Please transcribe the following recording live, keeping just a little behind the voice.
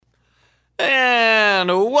And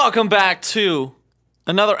welcome back to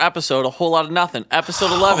another episode, A Whole Lot of Nothing,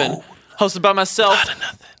 episode 11, hosted by myself,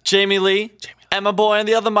 Jamie Lee, and my boy on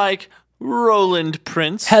the other mic, Roland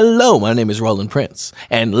Prince. Hello, my name is Roland Prince.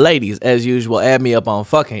 And ladies, as usual, add me up on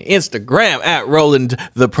fucking Instagram at Roland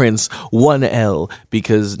the Prince, 1L,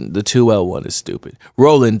 because the 2L one is stupid.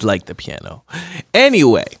 Roland like the piano.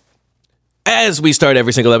 Anyway, as we start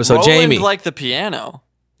every single episode, Roland Jamie. like the piano?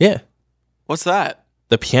 Yeah. What's that?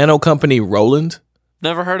 The piano company Roland.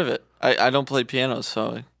 Never heard of it. I don't play piano,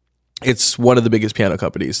 so... It's one of the biggest piano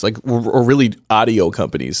companies, like, or really audio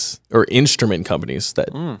companies, or instrument companies that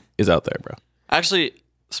is out there, bro. Actually,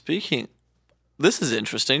 speaking... This is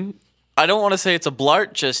interesting. I don't want to say it's a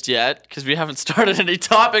blart just yet, because we haven't started any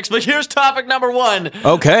topics, but here's topic number one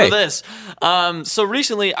Okay. for this. So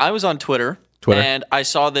recently, I was on Twitter, and I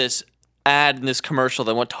saw this ad in this commercial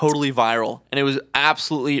that went totally viral, and it was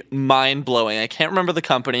absolutely mind-blowing. I can't remember the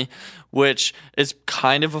company, which is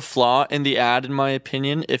kind of a flaw in the ad, in my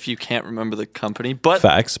opinion, if you can't remember the company. But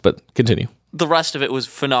Facts, but continue. the rest of it was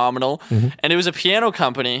phenomenal. And it was a piano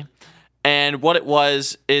company, and what it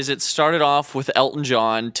was is it started off with Elton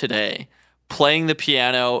John today playing the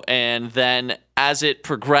piano, and then as it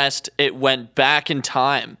progressed, it went back in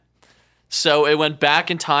time. So it went back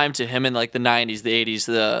in time to him in like the 90s, the 80s,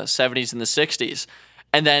 the 70s, and the 60s.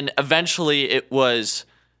 And then eventually it was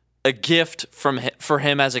a gift for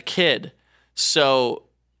him as a kid. So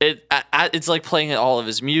it's like playing all of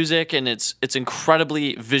his music, and it's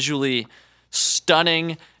incredibly visually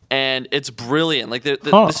stunning, and it's brilliant. Like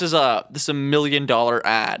this is a $1 million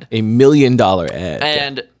ad. $1 million ad.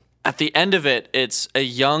 And at the end of it, it's a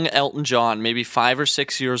young Elton John, maybe 5 or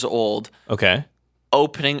 6 years old, Okay.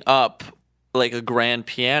 opening up like a grand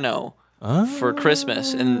piano for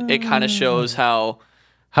Christmas, and it kind of shows how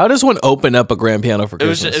How does one open up a grand piano for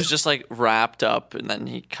Christmas? it was just like wrapped up, and then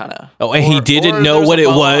he kind of he didn't know what it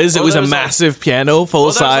was. It was a massive piano,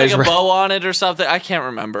 full size. There was like a bow on it or something. I can't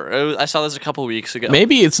remember. I saw this a couple weeks ago.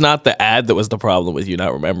 Maybe it's not the ad that was the problem with you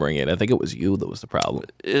not remembering it. I think it was you that was the problem.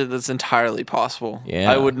 That's entirely possible. Yeah.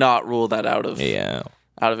 I would not rule that out of Yeah.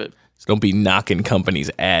 it. So don't be knocking companies'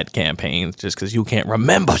 ad campaigns just because you can't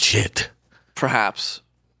remember shit. Perhaps.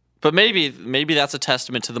 But maybe that's a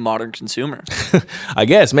testament to the modern consumer. I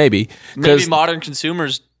guess maybe Maybe modern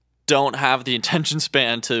consumers don't have the attention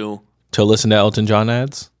span to listen to Elton John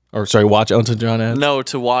ads, or sorry, watch Elton John ads.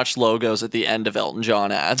 to watch logos at the end of Elton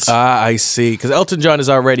John ads. Ah, I see. Because Elton John is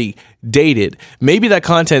already dated. Maybe that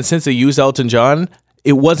content, since they used Elton John,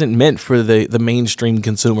 it wasn't meant for the mainstream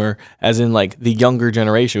consumer, as in like the younger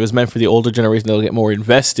generation. It was meant for the older generation that'll get more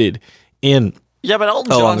invested in. Yeah, but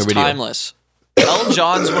Elton John's timeless. Elton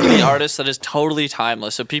John's one of the artists that is totally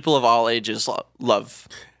timeless. So people of all ages love.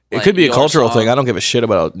 It could be a cultural thing. I don't give a shit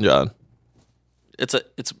about Elton John. It's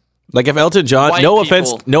like if Elton John. No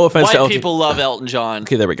offense to Elton. White people love Elton John.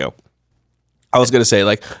 Okay, there we go. I was gonna say,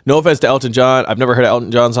 like, no offense to Elton John. I've never heard an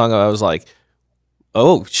Elton John song. I was like,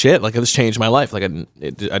 oh shit! Like, this changed my life. Like,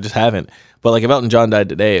 I just haven't. But like, if Elton John died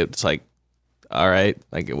today, it's like, all right,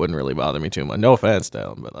 like it wouldn't really bother me too much. No offense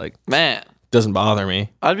to him, but like, man, doesn't bother me.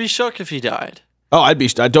 I'd be shook if he died. Oh,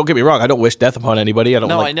 don't get me wrong. I don't wish death upon anybody. I don't.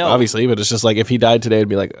 No, like, I know. Obviously, but it's just like if he died today, it'd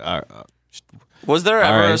be like. Was there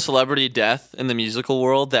ever right. a celebrity death in the musical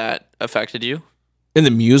world that affected you? In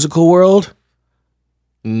the musical world,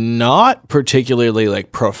 not particularly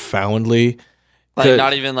like profoundly. Like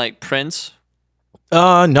not even like Prince?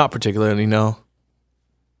 Not particularly, no.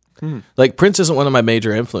 Like Prince isn't one of my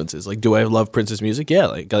major influences. Like, do I love Prince's music? Yeah,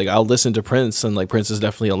 like I'll listen to Prince, and like Prince is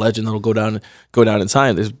definitely a legend that'll go down in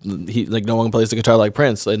time. Like no one plays the guitar like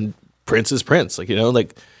Prince, and Prince is Prince. Like, you know,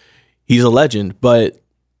 like he's a legend, but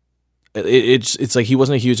it's like he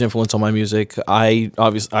wasn't a huge influence on my music. I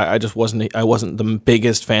just wasn't the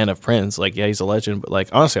biggest fan of Prince. Like, yeah, he's a legend, but like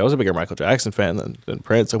honestly, I was a bigger Michael Jackson fan than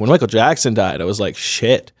Prince. Like when Michael Jackson died, I was like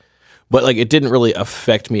shit, but like it didn't really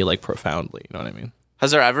affect me like profoundly. You know what I mean? Has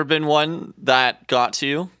there ever been one that got to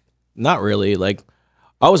you? Not really. Like,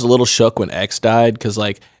 I was a little shook when X died because,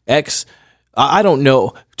 like, X, I don't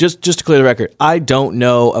know. Just to clear the record, I don't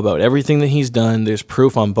know about everything that he's done. There's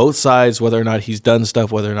proof on both sides, whether or not he's done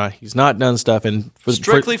stuff, whether or not he's not done stuff, and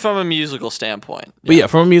strictly from a musical standpoint. But yeah,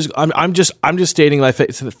 from a music, I'm just stating my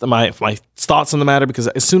thoughts on the matter, because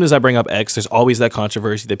as soon as I bring up X, there's always that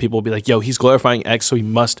controversy that people will be like, "Yo, he's glorifying X, so he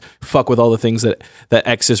must fuck with all the things that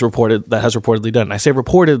X has reportedly done." And I say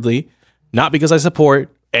reportedly, not because I support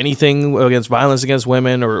anything against violence against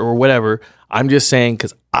women or whatever. I'm just saying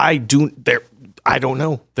because I don't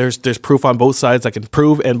know. There's proof on both sides. I can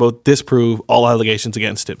prove and both disprove all allegations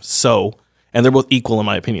against him. So, and they're both equal in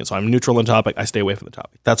my opinion. So I'm neutral on topic. I stay away from the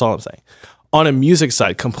topic. That's all I'm saying. On a music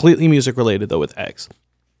side, completely music related though with X,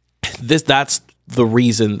 that's the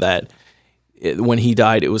reason that when he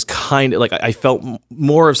died, it was kind of like I felt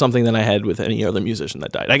more of something than I had with any other musician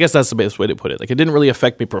that died. I guess that's the best way to put it. Like it didn't really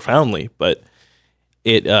affect me profoundly, but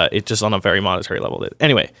it just on a very monetary level did.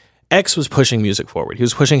 Anyway, X was pushing music forward. He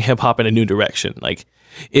was pushing hip hop in a new direction. Like,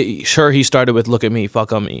 sure, he started with "Look at Me,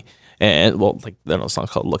 Fuck on Me," and well, like I don't know, a song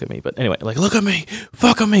called "Look at Me," but anyway, like "Look at Me,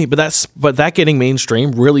 Fuck on Me." But that getting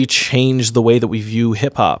mainstream really changed the way that we view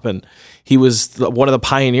hip hop, and he was one of the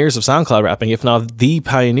pioneers of SoundCloud rapping, if not the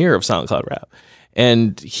pioneer of SoundCloud rap,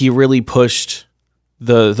 and he really pushed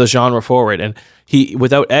the genre forward. And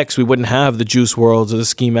without X, we wouldn't have the Juice WRLDs or the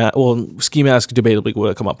Ski Mask. Well, Ski Mask debatably would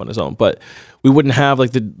have come up on his own, but we wouldn't have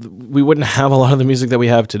we wouldn't have a lot of the music that we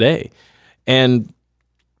have today. And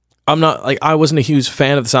I wasn't a huge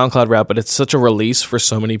fan of the SoundCloud rap, but it's such a release for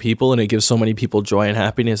so many people, and it gives so many people joy and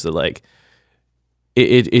happiness that like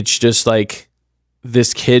it's just like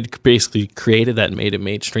this kid basically created that and made it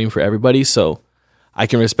mainstream for everybody. So I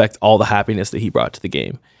can respect all the happiness that he brought to the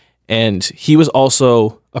game. And he was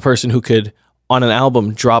also a person who could, on an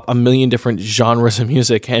album, drop a million different genres of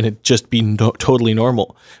music and it just be totally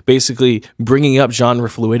normal. Basically bringing up genre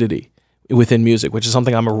fluidity within music, which is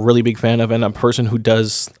something I'm a really big fan of, and a person who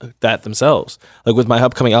does that themselves. Like with my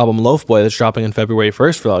upcoming album Loaf Boy that's dropping on February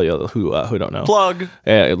 1st for all you who don't know. Plug.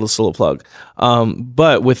 Yeah, it's a little plug.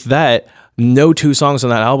 But with that, no two songs on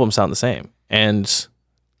that album sound the same. And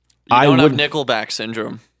you don't have Nickelback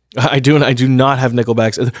syndrome. I do not have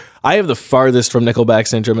Nickelback. I have the farthest from Nickelback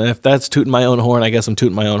syndrome, and if that's tooting my own horn, I guess I'm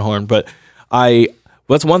tooting my own horn. But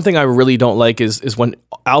that's one thing I really don't like is when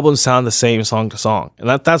albums sound the same song to song, and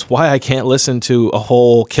that's why I can't listen to a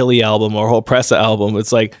whole Killy album or a whole Pressa album.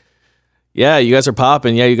 It's like, yeah, you guys are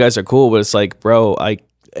popping, yeah, you guys are cool, but it's like, bro,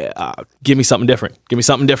 give me something different. Give me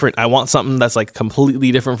something different. I want something that's like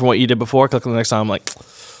completely different from what you did before. Click on the next time, I'm like,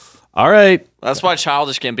 all right. That's why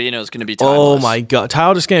Childish Gambino is going to be timeless. Oh my God.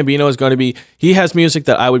 Childish Gambino is going to be, he has music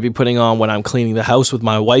that I would be putting on when I'm cleaning the house with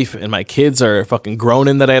my wife and my kids are fucking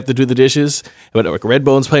groaning that I have to do the dishes. But like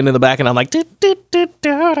Redbone's playing in the back and I'm like,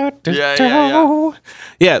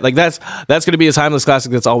 yeah, like that's going to be a timeless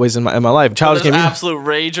classic that's always in my life. Childish Gambino. Absolute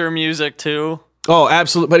rager music too. Oh,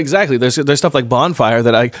 absolutely. But exactly. There's stuff like Bonfire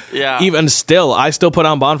that even still, I still put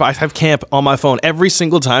on Bonfire. I have Camp on my phone every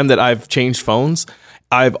single time that I've changed phones.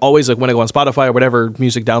 I've always, like when I go on Spotify or whatever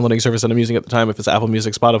music downloading service that I'm using at the time, if it's Apple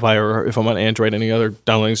Music, Spotify, or if I'm on Android, any other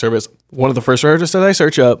downloading service, one of the first artists that I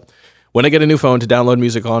search up when I get a new phone to download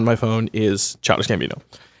music on my phone is Childish Gambino.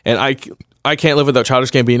 And I can't live without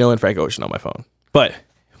Childish Gambino and Frank Ocean on my phone. But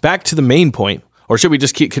back to the main point, or should we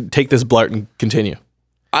just take this blart and continue?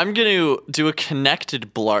 I'm going to do a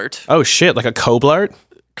connected blart. Oh shit, like a co-blart?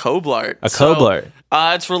 Co-blart. A co-blart.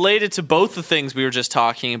 It's related to both the things we were just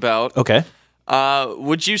talking about. Okay.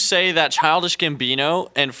 Would you say that Childish Gambino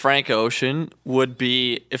and Frank Ocean would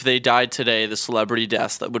be, if they died today, the celebrity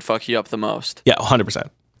deaths that would fuck you up the most? Yeah, 100%.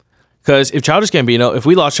 Because if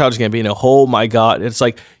we lost Childish Gambino, oh my God, it's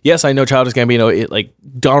like, yes, I know Childish Gambino, like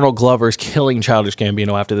Donald Glover's killing Childish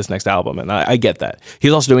Gambino after this next album, and I get that.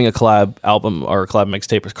 He's also doing a collab album or a collab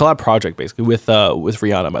mixtape, or collab project basically with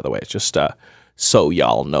Rihanna, by the way. It's just so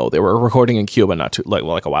y'all know, they were recording in Cuba not too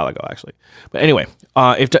like a while ago actually. But anyway,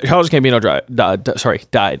 if Childish Gambino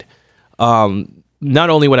died, not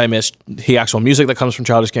only would I miss the actual music that comes from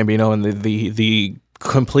Childish Gambino and the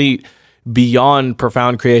complete beyond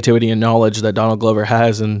profound creativity and knowledge that Donald Glover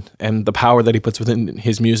has and the power that he puts within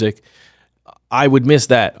his music, I would miss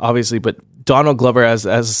that obviously. But Donald Glover as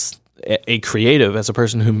a creative, as a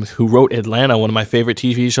person who wrote Atlanta, one of my favorite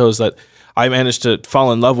TV shows that I managed to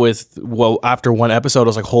fall in love with. Well, after one episode, I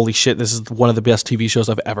was like, "Holy shit, this is one of the best TV shows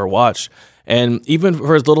I've ever watched." And even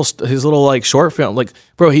for his little like short film, like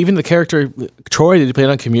bro, even the character Troy that he played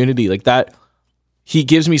on Community, like that, he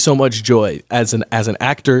gives me so much joy as an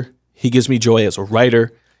actor. He gives me joy as a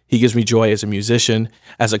writer. He gives me joy as a musician.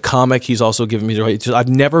 As a comic, he's also given me joy. I've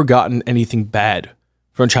never gotten anything bad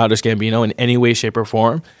from Childish Gambino in any way, shape, or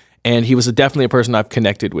form. And he was definitely a person I've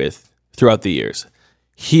connected with throughout the years.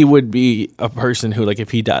 He would be a person who, like,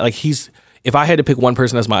 if he died, like if I had to pick one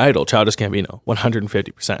person as my idol, Childish Gambino,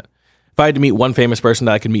 150%. If I had to meet one famous person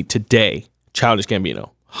that I could meet today, Childish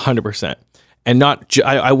Gambino, 100%. And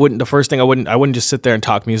I wouldn't just sit there and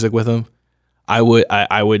talk music with him. I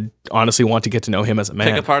would honestly want to get to know him as a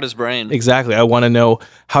man. Pick apart his brain. Exactly. I want to know,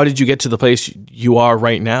 how did you get to the place you are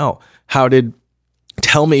right now?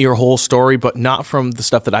 Tell me your whole story, but not from the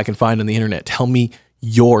stuff that I can find on the internet. Tell me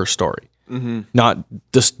your story. Mm-hmm. Not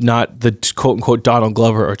the quote unquote Donald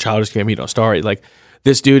Glover or Childish Gambino story. Like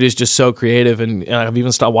this dude is just so creative, and I've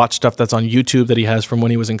even watched stuff that's on YouTube that he has from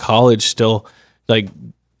when he was in college, still like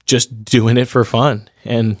just doing it for fun.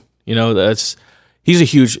 And you know, he's a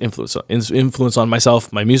huge influence on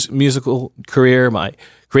myself, my musical career, my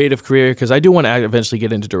creative career, because I do want to eventually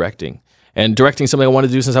get into directing. And directing something I wanted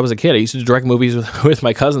to do since I was a kid. I used to direct movies with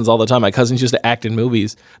my cousins all the time. My cousins used to act in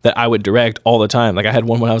movies that I would direct all the time. Like I had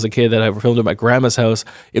one when I was a kid that I filmed at my grandma's house.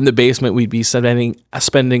 In the basement, we'd be spending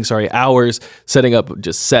hours setting up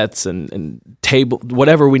just sets and table,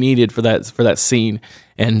 whatever we needed for that scene,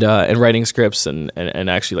 and writing scripts and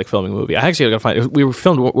actually like filming a movie. I actually got to find. We were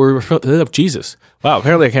filmed. Jesus, wow!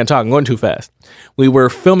 Apparently I can't talk. I'm going too fast. We were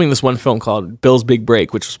filming this one film called Bill's Big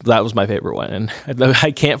Break, that was my favorite one, and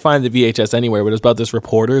I can't find the VHS anywhere. But it was about this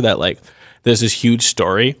reporter that like there's this huge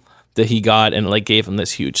story that he got and like gave him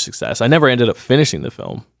this huge success. I never ended up finishing the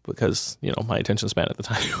film because you know my attention span at the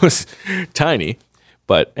time was tiny.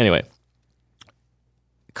 But anyway.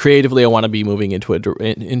 Creatively, I want to be moving into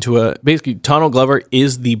a basically. Donald Glover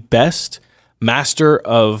is the best master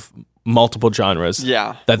of multiple genres.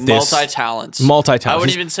 Yeah, multi-talents. I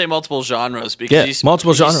wouldn't even say multiple genres because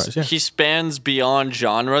multiple genres. Yeah. He spans beyond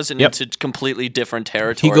genres and into completely different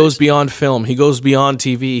territories. He goes beyond film. He goes beyond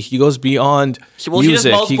TV. He goes beyond music. He does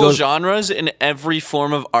multiple genres in every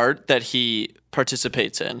form of art that he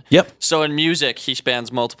participates in. Yep. So in music, he spans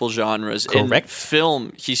multiple genres. Correct. In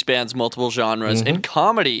film, he spans multiple genres. Mm-hmm. In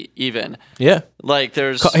comedy, even. Yeah. Like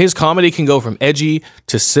there's his comedy can go from edgy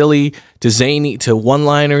to silly to zany to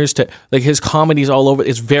one-liners to like his comedy's all over.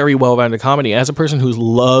 It's very well-rounded comedy. As a person who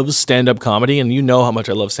loves stand-up comedy, and you know how much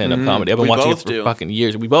I love stand-up comedy. I've been watching it for fucking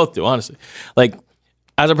years. We both do, honestly. Like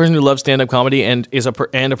as a person who loves stand-up comedy and is a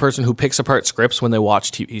person who picks apart scripts when they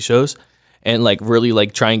watch TV shows. And like really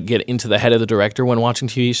like try and get into the head of the director when watching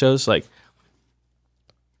TV shows. Like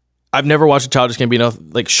I've never watched a Childish Gambino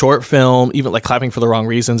like short film, even like Clapping for the Wrong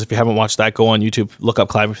Reasons. If you haven't watched that, go on YouTube, look up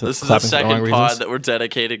Clapping for the Wrong Reasons. This is the second pod that we're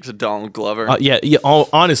dedicating to Donald Glover. Yeah.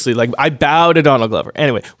 Honestly, like I bow to Donald Glover.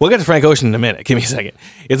 Anyway, we'll get to Frank Ocean in a minute. Give me a second.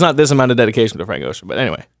 It's not this amount of dedication to Frank Ocean, but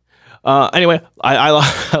anyway. I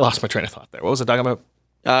lost my train of thought there. What was I talking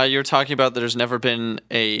about? You were talking about that there's never been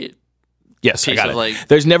a Yes, I got it.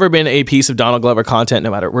 There's never been a piece of Donald Glover content, no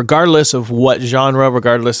matter, regardless of what genre,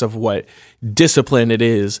 regardless of what discipline it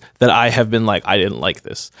is, that I have been like, I didn't like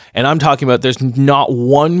this. And I'm talking about there's not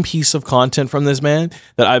one piece of content from this man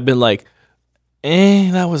that I've been like,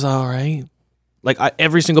 that was all right. Like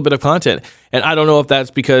every single bit of content. And I don't know if that's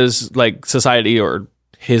because like society or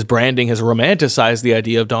his branding has romanticized the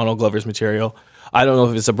idea of Donald Glover's material. I don't know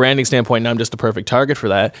if it's a branding standpoint and I'm just the perfect target for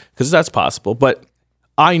that, because that's possible. But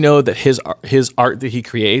I know that his art that he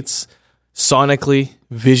creates, sonically,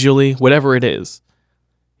 visually, whatever it is,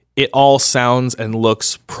 it all sounds and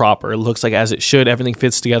looks proper. It looks like as it should. Everything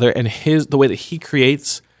fits together, and the way that he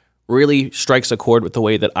creates really strikes a chord with the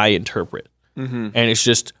way that I interpret. Mm-hmm. And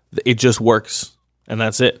it just works, and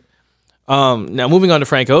that's it. Now moving on to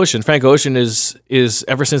Frank Ocean. Frank Ocean is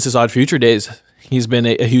ever since his Odd Future days, he's been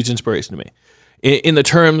a huge inspiration to me. In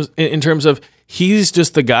terms of he's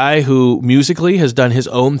just the guy who musically has done his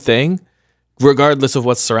own thing, regardless of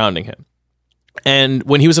what's surrounding him. And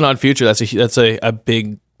when he was in Odd Future, that's a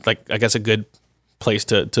big, like, I guess a good place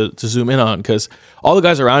to zoom in on, because all the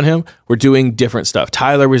guys around him were doing different stuff.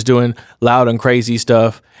 Tyler was doing loud and crazy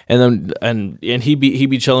stuff, and he'd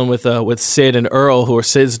be chilling with Sid and Earl,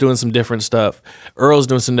 Sid's doing some different stuff. Earl's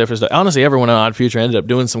doing some different stuff. Honestly, everyone on Odd Future ended up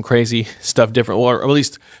doing some crazy stuff different, or at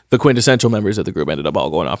least the quintessential members of the group ended up all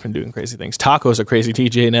going off and doing crazy things. Taco's a crazy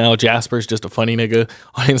DJ now. Jasper's just a funny nigga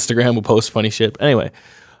on Instagram who posts funny shit. But anyway,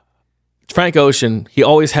 Frank Ocean, he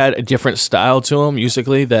always had a different style to him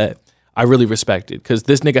musically that I really respected, because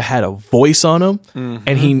this nigga had a voice on him, mm-hmm.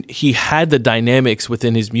 and he had the dynamics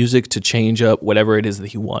within his music to change up whatever it is that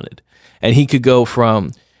he wanted. And he could go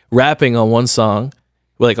from rapping on one song,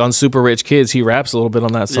 like on Super Rich Kids, he raps a little bit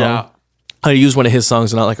on that song. Yeah. I use one of his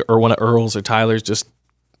songs, not like or one of Earl's or Tyler's, just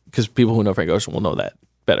because people who know Frank Ocean will know that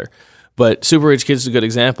better. But Super Rich Kids is a good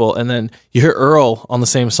example. And then you hear Earl on the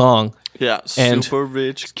same song. Yeah, and super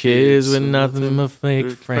rich kids with nothing but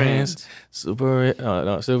fake friends. Super rich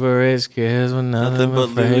kids with nothing but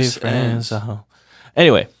fake friends.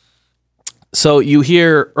 Anyway, so you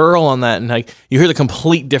hear Earl on that, and like you hear the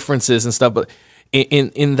complete differences and stuff, but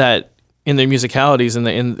in their musicalities and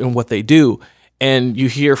in what they do. And you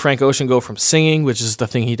hear Frank Ocean go from singing, which is the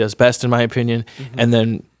thing he does best, in my opinion, mm-hmm. and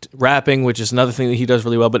then rapping, which is another thing that he does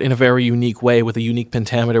really well, but in a very unique way, with a unique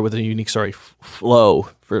pentameter, with a unique, flow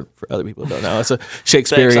for other people who don't know. It's a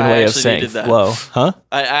Shakespearean way of saying flow. Huh?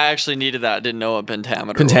 I actually needed that. I didn't know what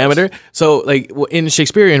pentameter was. So, like, in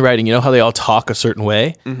Shakespearean writing, you know how they all talk a certain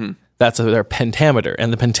way? Mm-hmm. That's their pentameter.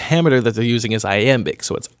 And the pentameter that they're using is iambic.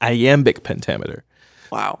 So it's iambic pentameter.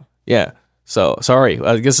 Wow. Yeah. So, sorry.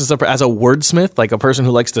 I guess as a wordsmith, like a person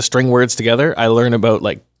who likes to string words together, I learn about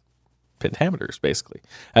like pentameters, basically.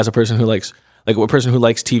 As a person who likes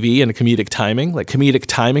TV and comedic timing, like comedic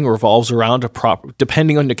timing revolves around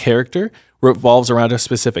depending on the character, revolves around a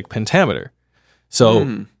specific pentameter.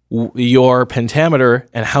 So your pentameter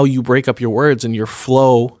and how you break up your words and your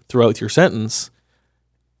flow throughout your sentence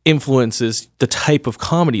influences the type of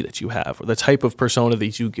comedy that you have or the type of persona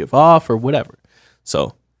that you give off or whatever.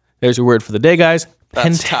 So there's your word for the day, guys.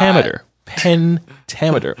 That's Pentameter.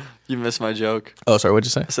 Pentameter. You missed my joke. Oh, sorry. What'd you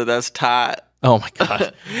say? So that's tight. Oh my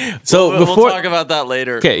god. So we'll talk about that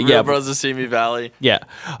later. Okay, Real yeah. Bros of Simi Valley. Yeah.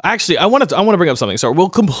 Actually, I want to bring up something. So we'll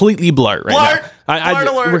completely blart right now. Blart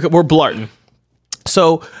alert. We're blarting.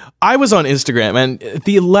 So I was on Instagram, and at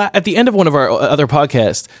the end of one of our other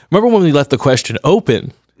podcasts, remember when we left the question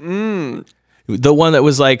open? The one that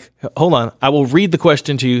was like, hold on, I will read the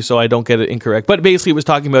question to you so I don't get it incorrect. But basically, it was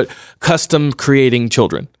talking about custom creating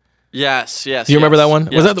children. Yes. Do you remember that one?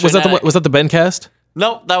 Yes, Was that the Bencast?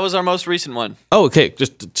 No, that was our most recent one. Oh, okay.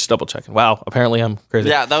 Just double checking. Wow. Apparently, I'm crazy.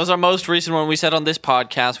 Yeah, that was our most recent one. We said on this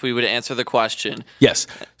podcast we would answer the question. Yes.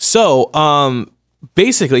 So,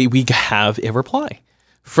 basically, we have a reply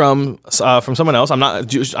from someone else. I'm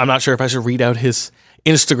not sure if I should read out his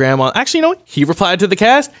Instagram on. Actually, you know what? He replied to the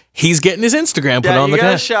cast. He's getting his Instagram put on the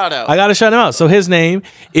cast. You got a shout out. I got to shout him out. So his name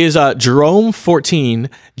is Jerome14,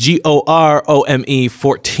 Gorome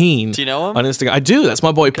 14. Do you know him? On Instagram. I do. That's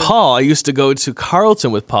my boy Paul. I used to go to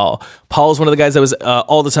Carleton with Paul. Paul's one of the guys that was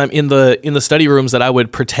all the time in the study rooms that I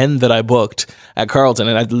would pretend that I booked at Carleton,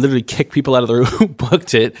 and I'd literally kick people out of the room who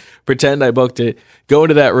booked it, pretend I booked it, go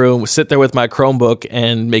into that room, sit there with my Chromebook,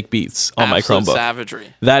 and make beats on my Chromebook.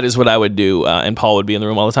 Savagery. That is what I would do, and Paul would be in the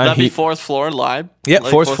room all the time. That'd be fourth floor live. Yep,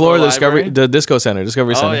 like fourth floor, library? the Discovery Center.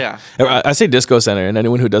 Oh, yeah. I say Disco Center, and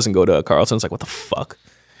anyone who doesn't go to Carlton's like, what the fuck?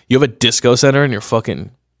 You have a Disco Center in your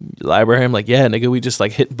fucking library? I'm like, yeah, nigga, we just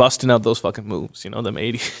like busting out those fucking moves, them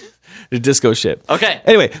 80s, the disco shit. Okay.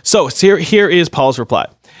 Anyway, so here is Paul's reply.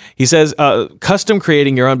 He says, custom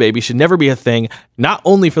creating your own baby should never be a thing, not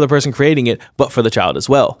only for the person creating it, but for the child as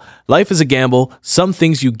well. Life is a gamble. Some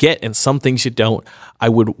things you get and some things you don't. I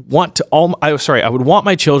would want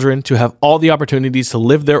my children to have all the opportunities to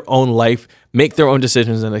live their own life, make their own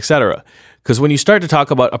decisions, and etc. Because when you start to talk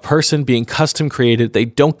about a person being custom created, they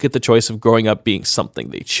don't get the choice of growing up being something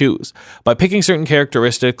they choose. By picking certain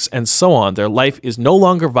characteristics and so on, their life is no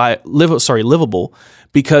longer livable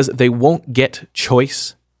because they won't get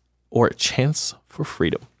choice or a chance for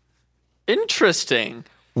freedom. Interesting.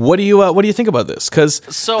 What do you think about this? Because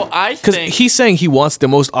he's saying he wants the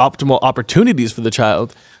most optimal opportunities for the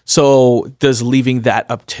child. So does leaving that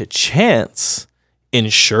up to chance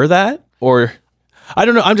ensure that? Or I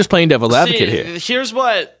don't know. I'm just playing devil's advocate here. Here's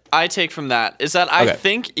what I take from that is that I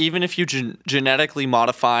think even if you genetically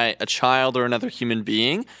modify a child or another human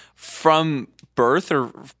being from birth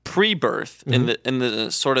or pre-birth in the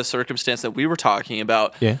sort of circumstance that we were talking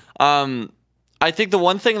about, I think the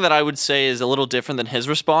one thing that I would say is a little different than his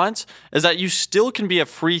response is that you still can be a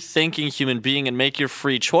free-thinking human being and make your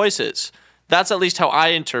free choices. That's at least how I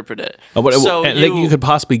interpret it. You could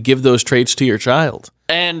possibly give those traits to your child.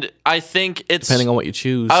 And I think it's depending on what you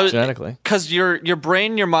choose genetically. Because your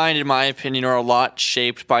brain and your mind, in my opinion, are a lot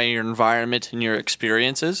shaped by your environment and your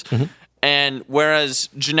experiences. Mm-hmm. And whereas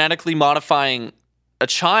genetically modifying a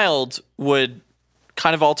child would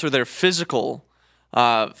kind of alter their physical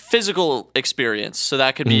experience. So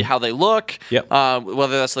that could be how they look,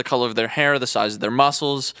 whether that's the color of their hair, the size of their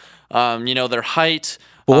muscles, their height.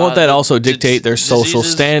 But won't that also dictate their social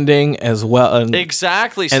standing as well?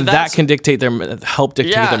 Exactly. So that can dictate their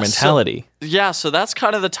mentality. So that's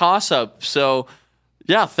kind of the toss-up. So,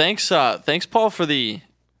 thanks Paul, for the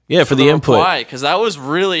input. Because that was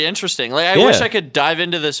really interesting. Like, I wish I could dive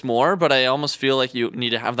into this more, but I almost feel like you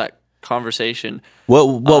need to have that conversation.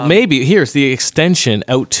 Well, maybe here's the extension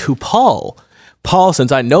out to Paul. Paul,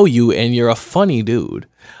 since I know you and you're a funny dude,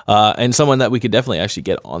 and someone that we could definitely actually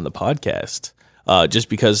get on the podcast. Just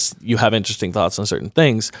because you have interesting thoughts on certain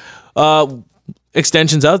things.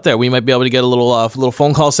 Extensions out there. We might be able to get a little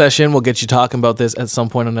phone call session. We'll get you talking about this at some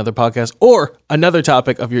point on another podcast or another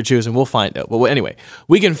topic of your choosing. We'll find out. But anyway,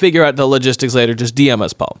 we can figure out the logistics later. Just DM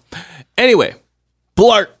us, Paul. Anyway,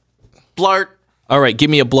 blart. All right, give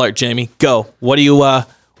me a blart, Jamie. Go. What do you want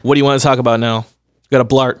to talk about now? Got a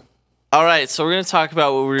blart. All right, so we're going to talk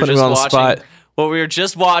about what we were just watching. What we were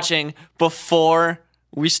just watching before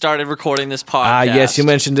we started recording this podcast. Yes, you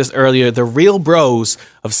mentioned this earlier. The Real Bros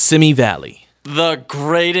of Simi Valley. The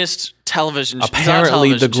greatest television.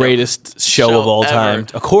 Apparently the greatest show of all time,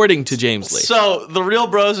 according to James Lee. So, The Real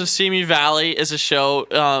Bros of Simi Valley is a show,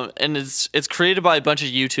 and it's created by a bunch of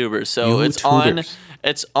YouTubers. So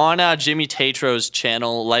it's on Jimmy Tatro's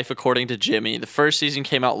channel, Life According to Jimmy. The first season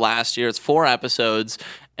came out last year. It's 4 episodes,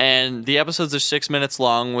 and the episodes are 6 minutes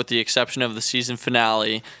long, with the exception of the season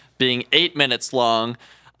finale being 8 minutes long.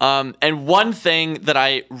 And one thing that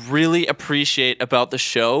I really appreciate about the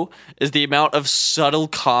show is the amount of subtle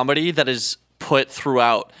comedy that is put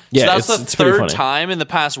throughout. Yeah, so that's it's the pretty third funny. time in the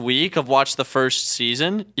past week I've watched the first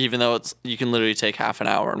season, even though you can literally take half an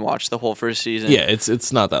hour and watch the whole first season. Yeah,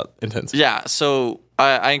 it's not that intense. Yeah, so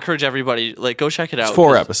I encourage everybody, go check it out. It's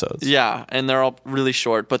 4 episodes. Yeah, and they're all really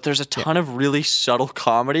short, but there's a ton of really subtle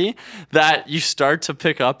comedy that you start to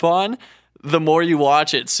pick up on the more you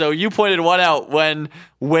watch it. So you pointed one out when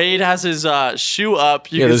Wade has his shoe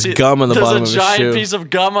up. You can there's see gum on the bottom of his shoe. There's a giant piece of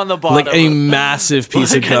gum on the bottom. Like a massive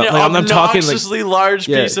piece of gum. An I'm talking like obnoxiously large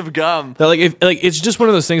piece of gum. It's just one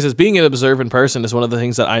of those things. As being an observant person is one of the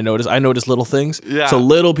things that I notice. I notice little things. Yeah. So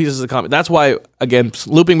little pieces of comedy. That's why, again,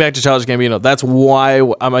 looping back to Childish Gambino. That's why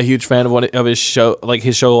I'm a huge fan of his show. Like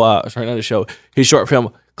his show. Sorry, not his show. His short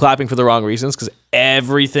film, Clapping for the Wrong Reasons, because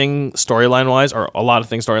everything storyline wise, or a lot of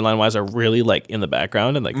things storyline wise, are really like in the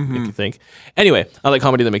background and like make you think. Anyway, I like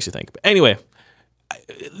comedy that makes you think. But anyway,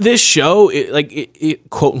 this show,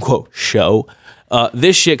 quote unquote show,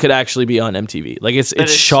 this shit could actually be on MTV. Like it's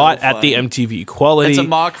shot at the MTV quality. It's a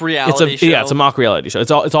mock reality show. Yeah, it's a mock reality show.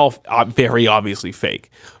 It's all very obviously fake.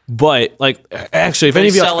 But like, actually, if They any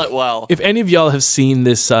of y'all sell it well. if any of y'all have seen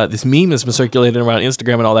this this meme that's been circulating around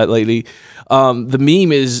Instagram and all that lately, the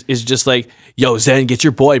meme is just like, yo, Zen, get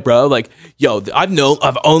your boy, bro. Like, yo,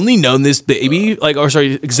 I've only known this baby,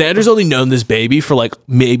 Xander's only known this baby for like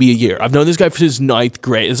maybe a year. I've known this guy since 9th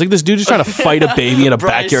grade. It's like this dude is trying to fight a baby in a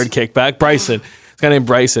backyard kickback. Bryson. This guy named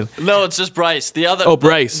Bryson. No, it's just Bryce. The other. Oh,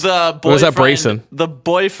 Bryce. The boyfriend. Or was that Brayson? The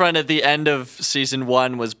boyfriend at the end of season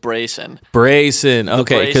 1 was Brayson. Brayson.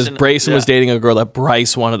 Okay, because Brayson was dating a girl that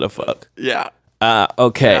Bryce wanted to fuck. Yeah.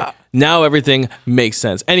 Okay. Yeah. Now everything makes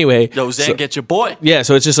sense. Anyway. Yo, Zan, get your boy. Yeah,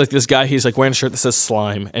 so it's just like this guy, he's like wearing a shirt that says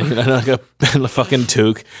slime and like a fucking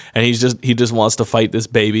toque, and he just wants to fight this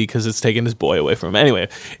baby because it's taking his boy away from him. Anyway,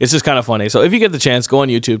 it's just kind of funny. So if you get the chance, go on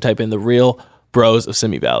YouTube, type in The Real Bros of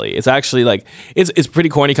Simi Valley. It's actually like it's pretty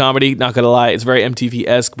corny comedy, not gonna lie. It's very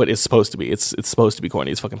MTV-esque, but it's supposed to be. It's supposed to be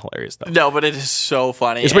corny. It's fucking hilarious though. No, but it is so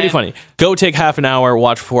funny. It's pretty funny. Go take half an hour,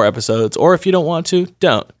 watch 4 episodes, or if you don't want to,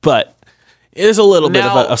 don't. But it is a little bit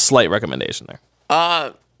of a slight recommendation there.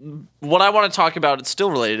 What I want to talk about, it's still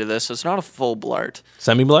related to this. So it's not a full blart.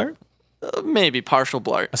 Semi-blart? Maybe partial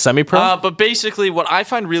blart. A semi-pro? But basically, what I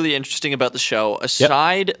find really interesting about the show,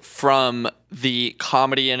 aside from the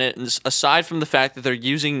comedy in it, and aside from the fact that they're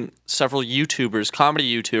using several YouTubers,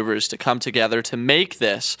 comedy YouTubers, to come together to make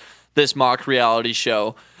this mock reality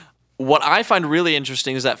show, what I find really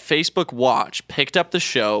interesting is that Facebook Watch picked up the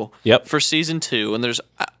show for season 2, and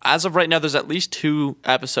as of right now, there's at least 2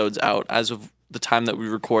 episodes out as of the time that we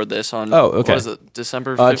record this on. Oh, okay. What is it,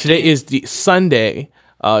 December 15th? Today is the Sunday,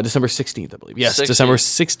 December 16th, I believe. Yes, 16th. December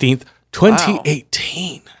 16th,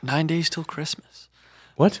 2018. Wow. 9 days till Christmas.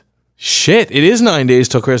 What? Shit, it is 9 days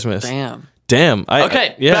till Christmas. Damn.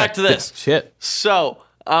 Okay, back to this. Shit. So,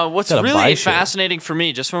 what's really fascinating for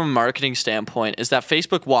me, just from a marketing standpoint, is that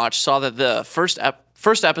Facebook Watch saw that the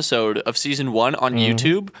first episode of season 1 on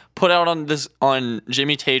YouTube, put out on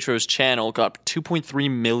Jimmy Tatro's channel, got 2.3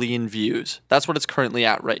 million views. That's what it's currently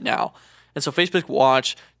at right now. And so Facebook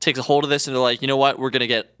Watch takes a hold of this and they're like, you know what? We're going to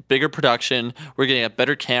get bigger production. We're going to get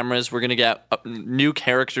better cameras. We're going to get new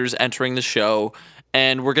characters entering the show.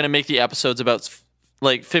 And we're going to make the episodes about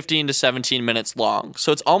like 15 to 17 minutes long.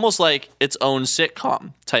 So it's almost like its own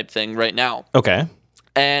sitcom type thing right now. Okay.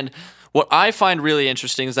 And what I find really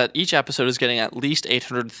interesting is that each episode is getting at least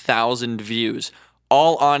 800,000 views,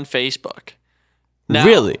 all on Facebook. Now,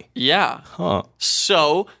 really? Yeah. Huh.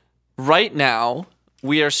 So right now,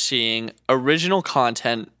 we are seeing original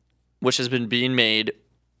content, which has been being made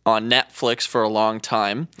on Netflix for a long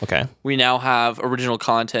time. Okay. We now have original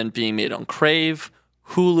content being made on Crave,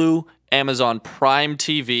 Hulu, Amazon Prime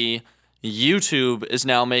TV. YouTube is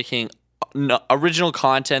now making original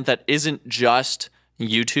content that isn't just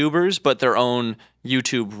YouTubers, but their own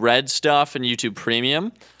YouTube Red stuff and YouTube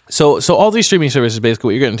Premium. So all these streaming services, basically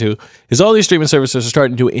what you're getting to, is all these streaming services are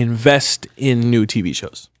starting to invest in new TV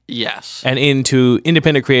shows. Yes. And into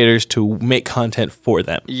independent creators to make content for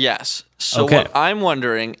them. Yes. So what I'm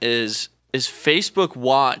wondering is Facebook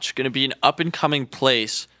Watch going to be an up-and-coming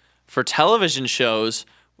place for television shows?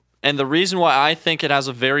 And the reason why I think it has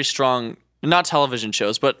a very strong, not television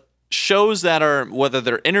shows, but shows that are, whether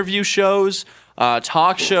they're interview shows,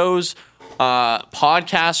 talk shows,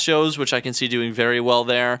 podcast shows, which I can see doing very well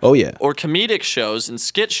there. Oh, yeah. Or comedic shows and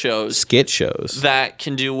skit shows that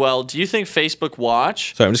can do well. Do you think Facebook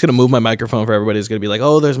Watch? Sorry, I'm just going to move my microphone for everybody who's going to be like,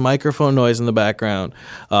 oh, there's microphone noise in the background.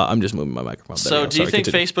 I'm just moving my microphone. So do you think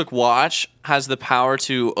Facebook Watch has the power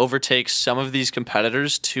to overtake some of these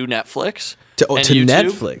competitors to Netflix? To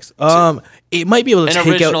Netflix? It might be able to take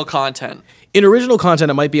original content. In original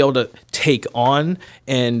content, it might be able to take on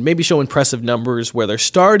and maybe show impressive numbers where they're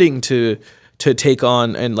starting to take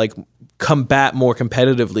on and like combat more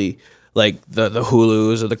competitively, like the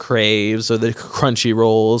Hulus or the Craves or the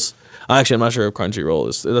Crunchyrolls. Actually, I'm not sure if Crunchyroll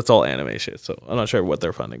is. That's all anime shit, so I'm not sure what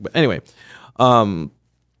they're funding. But anyway,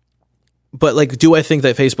 but like, do I think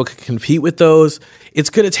that Facebook can compete with those? It's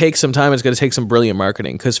going to take some time. It's going to take some brilliant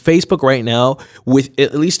marketing because Facebook right now, with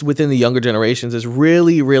at least within the younger generations, is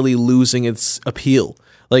really, really losing its appeal.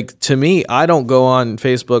 Like to me, I don't go on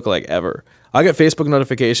Facebook like ever. I get Facebook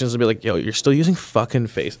notifications and be like, yo, you're still using fucking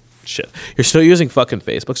You're still using fucking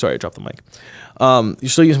Facebook. Sorry, I dropped the mic. You're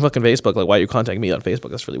still using fucking Facebook. Like, why are you contacting me on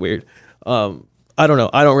Facebook? That's really weird. I don't know.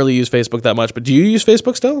 I don't really use Facebook that much, but do you use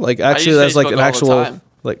Facebook still? Like, actually, that's like an actual.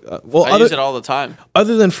 Like, I use it all the time.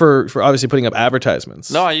 Other than for obviously putting up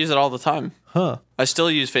advertisements. No, I use it all the time. Huh. I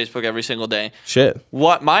still use Facebook every single day. Shit.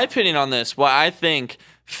 What my opinion on this, what I think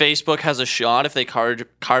Facebook has a shot if they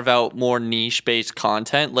carve out more niche-based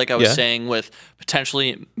content, like I was saying, with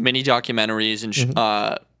potentially mini documentaries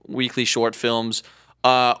and weekly short films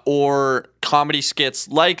or comedy skits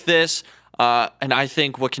like this. And I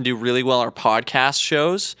think what can do really well are podcast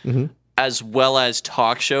shows. As well as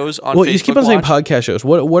talk shows on Facebook. Well, you keep on saying podcast shows.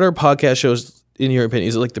 What are podcast shows in your opinion?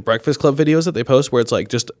 Is it like the Breakfast Club videos that they post where it's like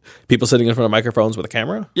just people sitting in front of microphones with a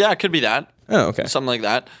camera? Yeah, it could be that. Oh, okay. Something like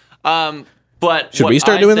that. But should we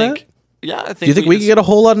start doing that? Yeah, I think. Do you think we could get a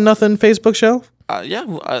whole lot of nothing Facebook show? Yeah,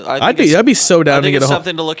 I'd be so down to get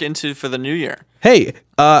something to look into for the new year. Hey,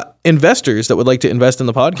 investors that would like to invest in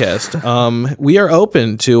the podcast, we are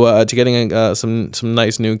open to getting some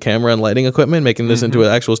nice new camera and lighting equipment, making this into an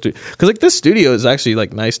actual studio. Because like this studio is actually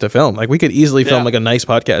like nice to film. Like we could easily film like a nice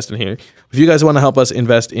podcast in here. If you guys want to help us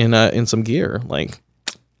invest in some gear, like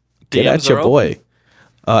get at your boy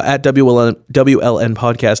at WLN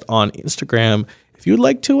Podcast on Instagram. If you'd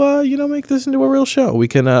like to, make this into a real show, we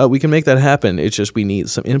can make that happen. It's just we need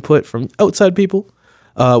some input from outside people,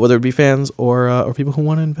 whether it be fans or people who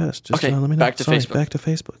want to invest. Just let me know. Back to Facebook. Back to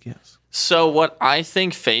Facebook. Yes. So what I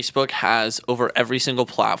think Facebook has over every single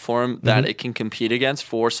platform that it can compete against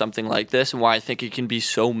for something like this, and why I think it can be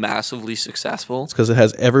so massively successful, it's because it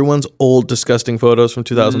has everyone's old disgusting photos from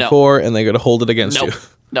 2004, and they're going to hold it against you.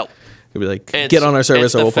 No. It'll be like, get on our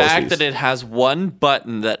service or we'll post these. It's the fact that it has one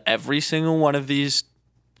button that every single one of these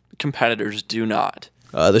competitors do not.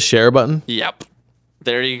 The share button? Yep.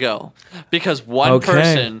 There you go. Because one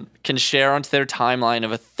person can share onto their timeline of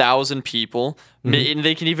 1,000 people. And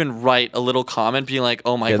they can even write a little comment being like,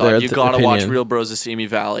 oh my God, you got to watch Real Bros of Simi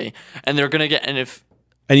Valley. And they're going to get,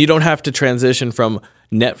 and you don't have to transition from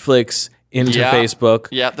Netflix into Facebook.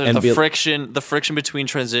 Yeah, there's the friction between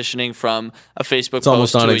transitioning from a Facebook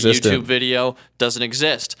post to a YouTube video doesn't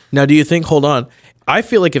exist. Now, do you think, hold on, I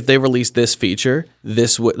feel like if they release this feature,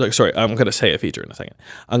 this would, I'm going to say a feature in a second.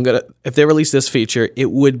 If they release this feature,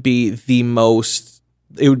 it would be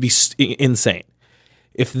insane.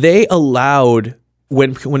 If they allowed,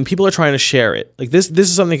 when people are trying to share it, like this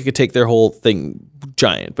is something that could take their whole thing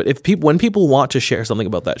giant. But when people want to share something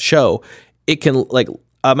about that show, it can like,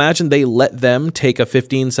 imagine they let them take a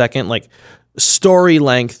 15-second like story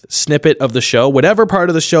length snippet of the show, whatever part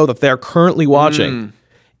of the show that they're currently watching,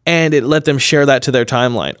 and it let them share that to their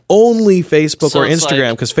timeline. Only Facebook or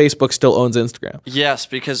Instagram, because Facebook still owns Instagram. Yes,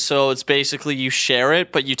 because so it's basically you share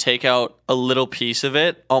it, but you take out a little piece of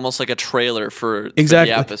it, almost like a trailer for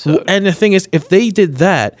the episode. And the thing is, if they did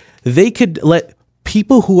that, they could let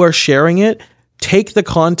people who are sharing it take the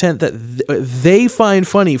content that they find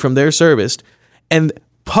funny from their service and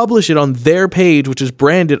publish it on their page, which is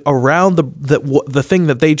branded around the thing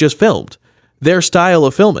that they just filmed, their style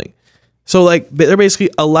of filming. So like they're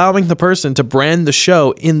basically allowing the person to brand the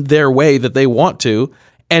show in their way that they want to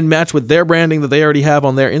and match with their branding that they already have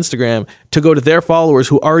on their Instagram to go to their followers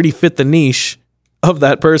who already fit the niche of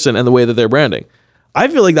that person and the way that they're branding. I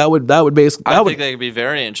feel like that would basically... I think that could be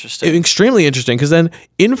very interesting. Extremely interesting, because then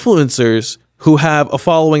influencers who have a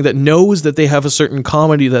following that knows that they have a certain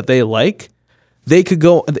comedy that they like, they could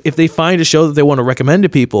go, if they find a show that they want to recommend to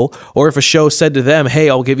people, or if a show said to them, hey,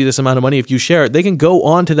 I'll give you this amount of money if you share it, they can go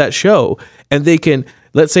on to that show and they can,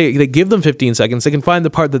 let's say they give them 15 seconds, they can find the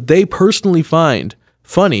part that they personally find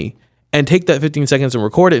funny and take that 15 seconds and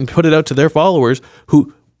record it and put it out to their followers,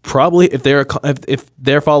 who probably, if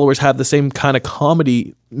their followers have the same kind of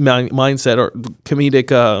comedy mindset or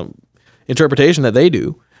comedic interpretation that they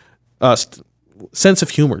do, sense of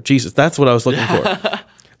humor. Jesus, that's what I was looking for.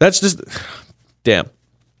 That's just, damn.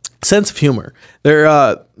 Sense of humor.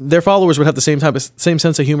 Their followers would have the same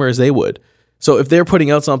sense of humor as they would. So if they're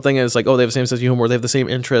putting out something and it's like, oh, they have the same sense of humor, they have the same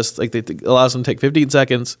interests, like it allows them to take 15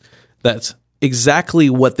 seconds. That's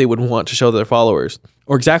exactly what they would want to show their followers,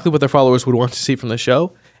 or exactly what their followers would want to see from the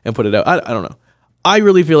show, and put it out. I don't know. I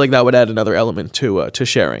really feel like that would add another element to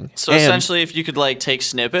sharing. So essentially, if you could like take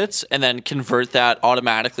snippets and then convert that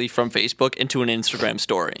automatically from Facebook into an Instagram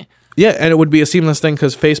story. Yeah, and it would be a seamless thing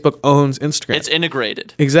because Facebook owns Instagram. It's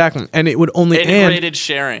integrated. Exactly, and it would only integrated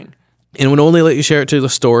sharing. And it would only let you share it to the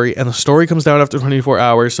story, and the story comes down after 24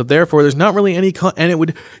 hours. So therefore, there's not really any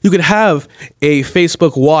and you could have a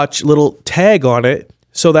Facebook Watch little tag on it,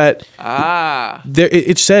 so that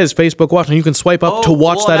it says Facebook Watch, and you can swipe up to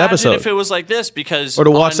watch that episode. If it was like this, because or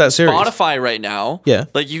to watch that series. Spotify right now,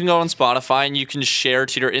 like you can go on Spotify and you can share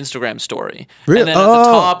to your Instagram story, really? And then at the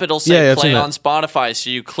top it'll say play on Spotify, so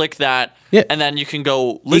you click that. Yeah. And then you can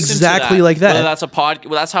go listen exactly to that. Like that. Whether that's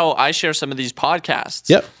that's how I share some of these podcasts.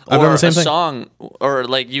 Yep. I've done the same thing. Song, or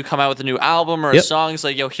like you come out with a new album or a song. It's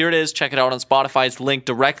like, yo, here it is. Check it out on Spotify. It's linked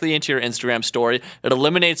directly into your Instagram story. It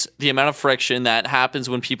eliminates the amount of friction that happens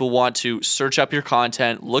when people want to search up your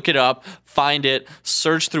content, look it up, find it,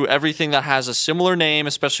 search through everything that has a similar name,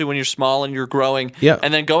 especially when you're small and you're growing,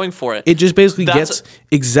 and then going for it. It just basically gets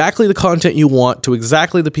exactly the content you want to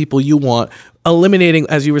exactly the people you want, eliminating,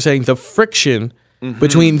 as you were saying, the friction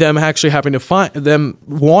between them actually having to find them,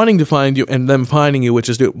 wanting to find you, and them finding you, which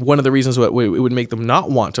is one of the reasons why it would make them not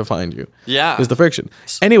want to find you. Yeah, is the friction.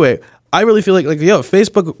 Anyway, I really feel like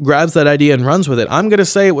Facebook grabs that idea and runs with it. I'm gonna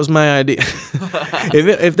say it was my idea.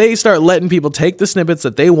 If they start letting people take the snippets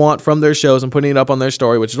that they want from their shows and putting it up on their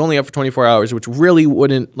story, which is only up for 24 hours, which really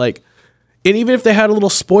wouldn't like. And even if they had a little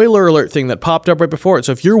spoiler alert thing that popped up right before it,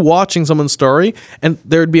 so if you're watching someone's story and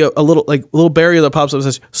there'd be a little barrier that pops up and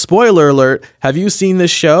says, "Spoiler alert, have you seen this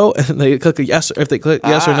show?" And they click a yes, if they click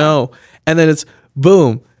yes or no, and then it's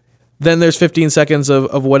boom, then there's 15 seconds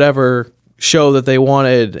of whatever show that they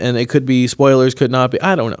wanted, and it could be spoilers, could not be.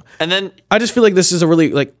 I don't know. And then I just feel like this is a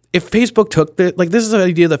really if Facebook took this is an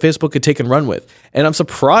idea that Facebook could take and run with, and I'm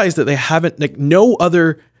surprised that they haven't no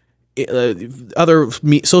other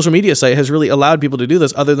social media site has really allowed people to do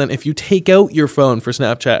this, other than if you take out your phone for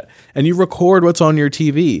Snapchat and you record what's on your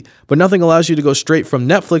TV, but nothing allows you to go straight from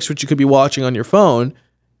Netflix, which you could be watching on your phone,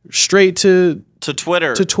 straight to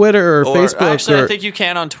Twitter or Facebook. Actually, I think you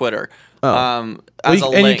can on Twitter.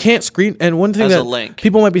 You can't screen. And one thing that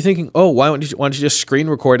people might be thinking, oh, why don't you just screen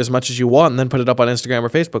record as much as you want and then put it up on Instagram or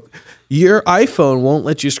Facebook? Your iPhone won't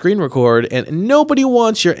let you screen record, and nobody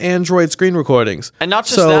wants your Android screen recordings. And not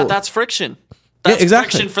just that, that's friction. That's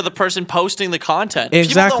friction for the person posting the content.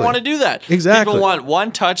 People don't want to do that. Exactly. People want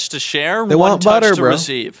one touch to share, they one want touch butter, to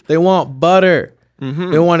receive. They want butter.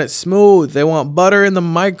 They want it smooth. They want butter in the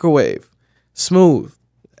microwave. Smooth.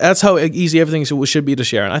 That's how easy everything should be to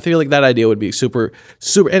share. And I feel like that idea would be super,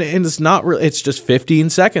 and it's not really, it's just 15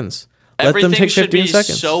 seconds. Let them take 15 seconds.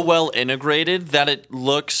 Should be so well integrated that it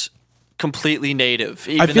looks completely native.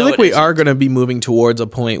 I feel like we are going to be moving towards a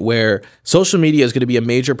point where social media is going to be a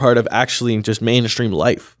major part of actually just mainstream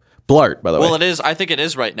life. Blart, by the way. Well, it is. I think it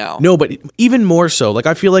is right now. No, but even more so. Like,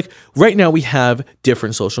 I feel like right now we have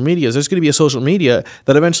different social medias. There's going to be a social media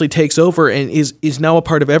that eventually takes over and is now a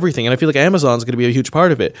part of everything. And I feel like Amazon's going to be a huge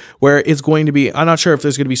part of it, where it's going to be, I'm not sure if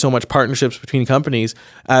there's going to be so much partnerships between companies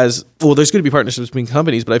there's going to be partnerships between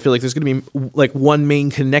companies, but I feel like there's going to be like one main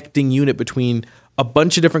connecting unit between a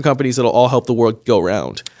bunch of different companies that'll all help the world go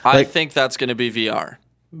round. I think that's going to be VR.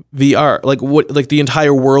 VR, like the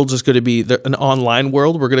entire world is going to be an online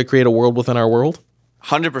world. We're going to create a world within our world.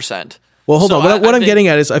 100%. Well, hold on. What I'm getting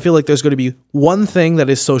at is I feel like there's going to be one thing that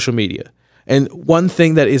is social media, and one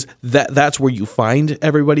thing that is that's where you find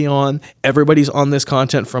everybody on. Everybody's on this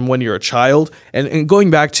content from when you're a child. And going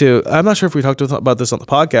back to, I'm not sure if we talked about this on the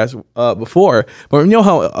podcast before, but you know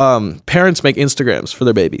how parents make Instagrams for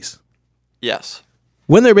their babies? Yes.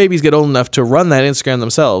 When their babies get old enough to run that Instagram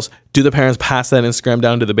themselves, do the parents pass that Instagram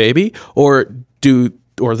down to the baby, or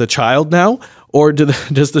the child now, or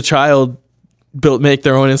does the child make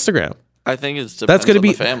their own Instagram? I think it depends on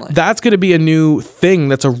the family. That's going to be a new thing.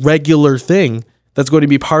 That's a regular thing. That's going to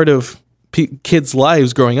be part of kids'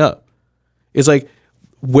 lives growing up. It's like,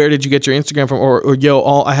 where did you get your Instagram from?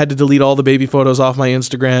 Or I had to delete all the baby photos off my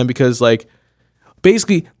Instagram because like.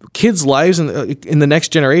 Basically, kids' lives in the next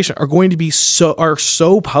generation are going to be so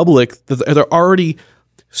public that they're already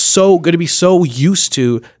going to be so used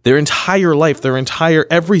to their entire life, their entire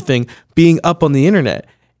everything being up on the internet.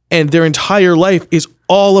 And their entire life is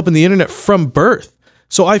all up on the internet from birth.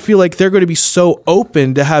 So I feel like they're going to be so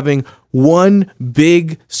open to having one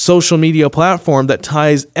big social media platform that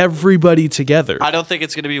ties everybody together. I don't think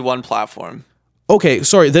it's going to be one platform. Okay,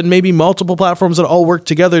 sorry, then maybe multiple platforms that all work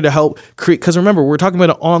together to help create, because remember, we're talking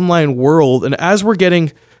about an online world, and as we're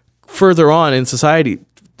getting further on in society,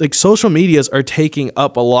 like social medias are taking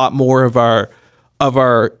up a lot more of our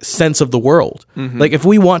sense of the world. Like if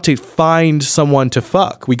we want to find someone to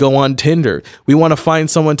fuck, we go on Tinder. We want to find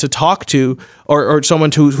someone to talk to or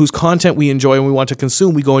someone whose content we enjoy and we want to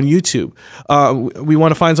consume, we go on YouTube. We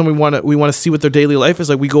want to find someone we want to see what their daily life is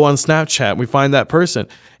like, we go on Snapchat, we find that person.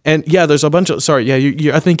 And yeah, there's a bunch of,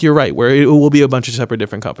 I think you're right, where it will be a bunch of separate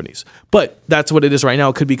different companies. But that's what it is right now.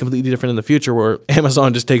 It could be completely different in the future where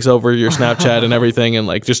Amazon just takes over your Snapchat and everything and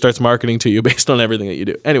like just starts marketing to you based on everything that you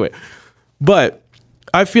do. Anyway, but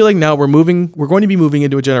I feel like now we're going to be moving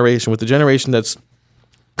into a generation with the generation that's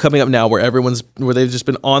coming up now where they've just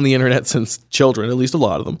been on the internet since children, at least a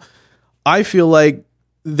lot of them. I feel like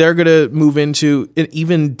they're going to move into an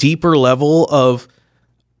even deeper level of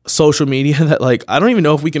social media that like, I don't even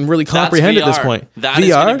know if we can really comprehend at this point. That is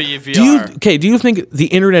going to be VR. Do you think the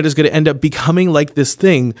internet is going to end up becoming like this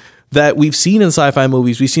thing that we've seen in sci-fi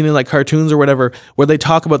movies, we've seen in like cartoons or whatever, where they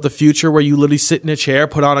talk about the future where you literally sit in a chair,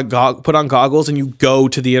 put on goggles, and you go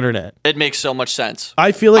to the internet? It makes so much sense.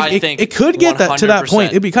 I feel like it could get that to that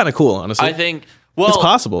point. It'd be kind of cool, honestly. I think, well, it's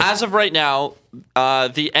possible. As of right now,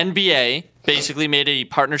 the NBA basically made a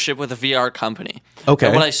partnership with a VR company. Okay.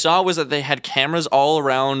 And what I saw was that they had cameras all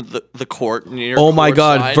around the court near. Oh my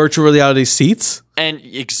God! Side. Virtual reality seats. And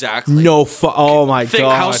exactly. Oh my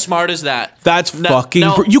God! How smart is that? That's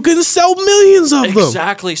you can sell millions of them.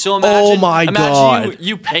 Exactly. So imagine. Oh my God!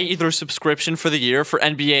 You pay either a subscription for the year for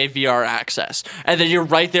NBA VR access, and then you're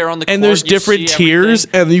right there on the court. And there's different tiers,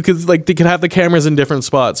 and you can they can have the cameras in different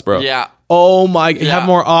spots, bro. Yeah. Oh my! You have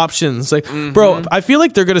more options, like, bro. I feel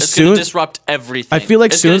like they're gonna soon disrupt everything. I feel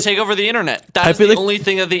like it's soon gonna take over the internet. That's the only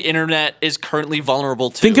thing that the internet is currently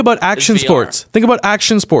vulnerable to. Think about action sports. Think about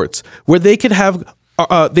action sports where they could have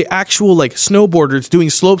the actual like snowboarders doing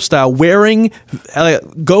slope style wearing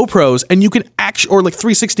GoPros, and you can or like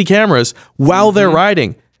 360 cameras while they're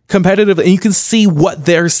riding competitive, and you can see what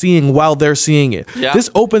they're seeing while they're seeing it. Yeah. This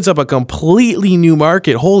opens up a completely new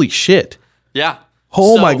market. Holy shit. Yeah.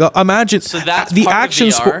 Oh my God! Imagine that's the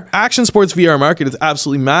action sports VR market is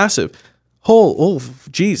absolutely massive.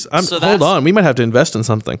 Geez. Hold on. We might have to invest in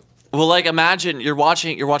something. Well, like imagine you're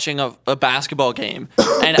watching a basketball game,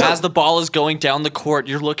 and as the ball is going down the court,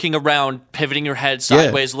 you're looking around, pivoting your head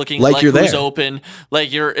sideways, looking like you're who's there. open.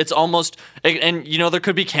 Like it's almost, and there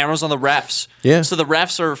could be cameras on the refs. Yeah. So the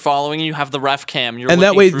refs are following you. Have the ref cam. You're and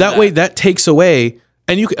that way that takes away.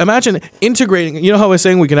 And you can imagine integrating. You know how I was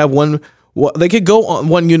saying we can have one. They could go on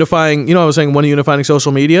one unifying. You know, I was saying one unifying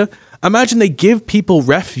social media. Imagine they give people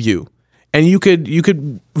ref view, and you could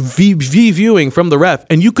v viewing from the ref,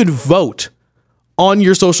 and you could vote on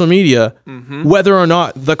your social media whether or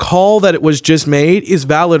not the call that it was just made is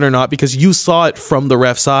valid or not because you saw it from the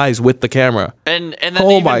ref's eyes with the camera. And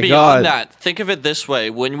then even beyond that, think of it this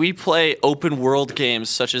way: when we play open world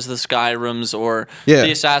games such as the Skyrims or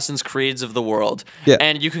the Assassin's Creeds of the world,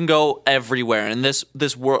 and you can go everywhere in this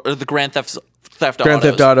world, or the Grand Theft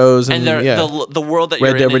Autos, and the world that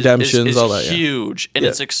Red you're Dead Redemptions, is all that, huge and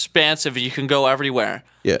it's expansive. You can go everywhere.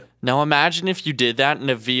 Yeah. Now imagine if you did that in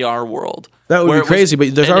a VR world. That would be crazy,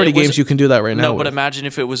 but there's already games you can do that right now. No, but imagine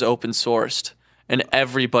if it was open sourced and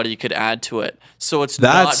everybody could add to it. So it's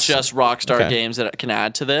not just Rockstar Games that can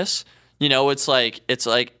add to this. It's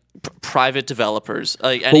like private developers,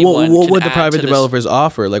 like anyone. What would the private developers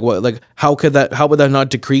offer? Like what? Like how would that not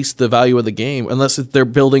decrease the value of the game unless they're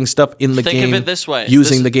building stuff in the game? Think of it this way: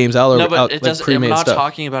 using the game's no, but it doesn't. I'm not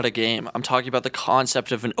talking about a game. I'm talking about the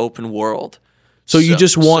concept of an open world. So you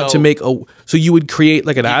just want to make so you would create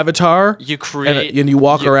like an avatar. You create and you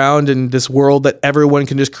walk around in this world that everyone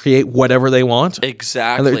can just create whatever they want.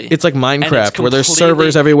 Exactly. It's like Minecraft where there's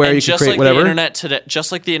servers everywhere. You can create whatever.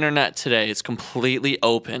 Just like the internet today, it's completely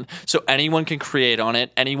open. So anyone can create on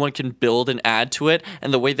it. Anyone can build and add to it.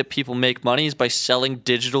 And the way that people make money is by selling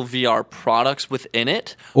digital VR products within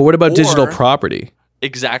it. Well, what about digital property?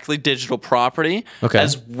 Exactly, digital property. Okay.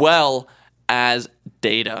 As well as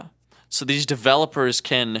data. So these developers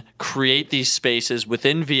can create these spaces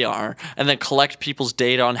within VR and then collect people's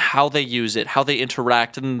data on how they use it, how they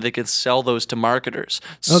interact, and they can sell those to marketers,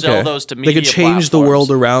 sell those to media They could change the platforms.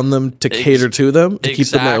 world around them to cater to them, to keep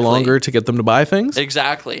them there Exactly. longer, to get them to buy things.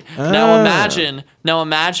 Exactly. Ah. Now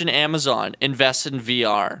imagine Amazon invests in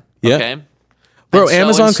VR. Yeah. Okay. Bro, And so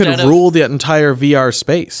Amazon could instead of- rule the entire VR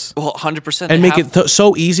space. Well, 100%. And they make have- it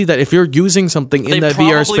so easy that if you're using something They in that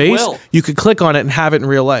VR probably space, will. you could click on it and have it in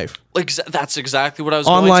real life. That's exactly what I was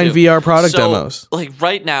Online going to. VR product So, demos. Like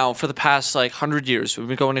right now, for the past 100 years, we've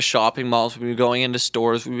been going to shopping malls, we've been going into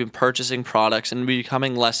stores, we've been purchasing products, and we're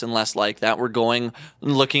becoming less and less like that. We're going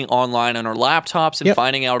and looking online on our laptops and Yep.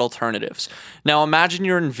 finding out alternatives. Now imagine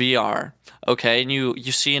you're in VR, okay, and you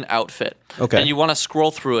see an outfit. Okay. And you want to scroll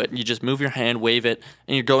through it, and you just move your hand, wave it,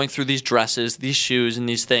 and you're going through these dresses, these shoes, and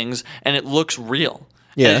these things, and it looks real.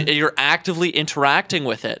 Yeah. And you're actively interacting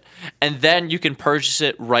with it. And then you can purchase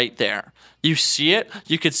it right there. You see it,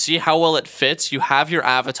 you can see how well it fits. You have your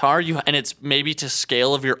avatar, and it's maybe to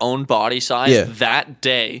scale of your own body size Yeah. that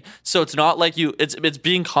day. So it's not like it's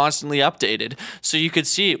being constantly updated. So you could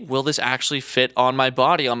see, will this actually fit on my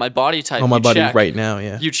body type? On my You body check. right now,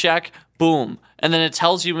 yeah. You check, boom. And then it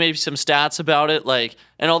tells you maybe some stats about it,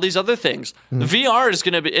 and all these other things. Mm-hmm. VR is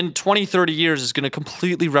going to be, in 20, 30 years, is going to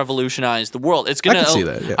completely revolutionize the world. It's going I can see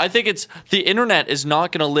that, yeah. I think the internet is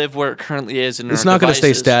not going to live where it currently is. It's not going to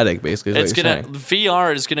stay static, basically. Is what you're saying.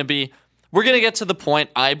 VR is going to be, we're going to get to the point,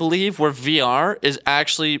 I believe, where VR is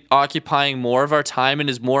actually occupying more of our time and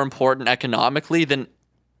is more important economically than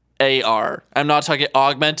AR. I'm not talking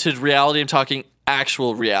augmented reality, I'm talking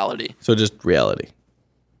actual reality. So just reality.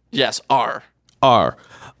 Yes, R.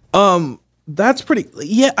 That's pretty.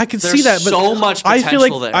 Yeah, I can There's see that. But so much I feel like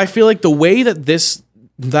potential there. I feel like the way that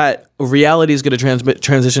that reality is going to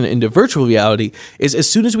transition into virtual reality is as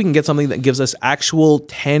soon as we can get something that gives us actual,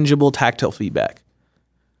 tangible, tactile feedback.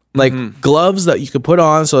 Like gloves that you could put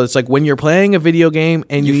on, so it's like when you're playing a video game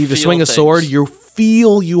and you need to feel swing a sword, things. you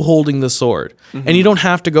feel you holding the sword, and you don't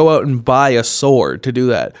have to go out and buy a sword to do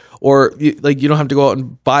that, or you don't have to go out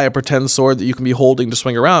and buy a pretend sword that you can be holding to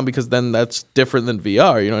swing around, because then that's different than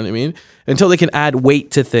VR. You know what I mean? Until they can add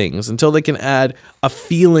weight to things, until they can add a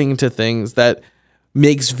feeling to things that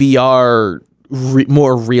makes VR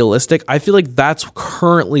more realistic. I feel like that's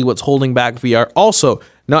currently what's holding back VR. Also,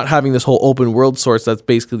 not having this whole open world source that's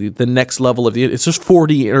basically the next level of it's just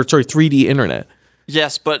 3D internet.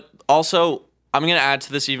 Yes, but also I'm going to add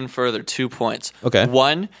to this even further 2 points. Okay.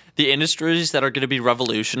 One, the industries that are going to be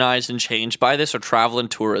revolutionized and changed by this are travel and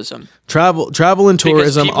tourism. Travel and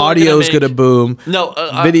tourism, people are audio is gonna going to boom. No,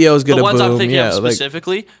 video is going to the boom. ones I'm thinking yeah, of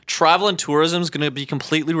specifically, travel and tourism is going to be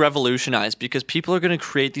completely revolutionized because people are going to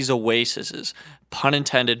create these oases, pun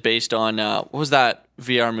intended, based on what was that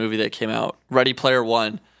VR movie that came out, Ready Player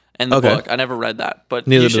One, and the Okay. book. I never read that, but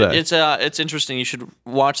Neither you did should, I. it's interesting. You should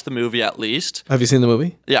watch the movie at least. Have you seen the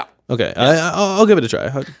movie? Yeah. Okay, I'll give it a try.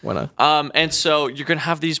 Why not? And so you're gonna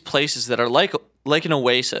have these places that are like an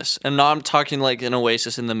oasis, and now I'm talking like an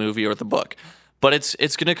oasis in the movie or the book, but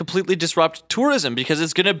it's gonna completely disrupt tourism because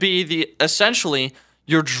it's gonna be essentially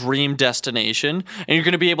your dream destination, and you're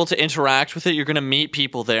gonna be able to interact with it. You're gonna meet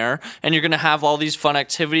people there, and you're gonna have all these fun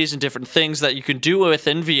activities and different things that you can do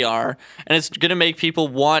within VR, and it's gonna make people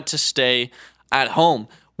want to stay at home,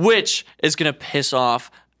 which is gonna piss off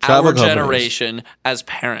Travel our companies. generation as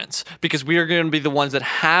parents, because we are going to be the ones that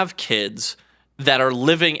have kids that are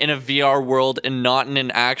living in a VR world and not in an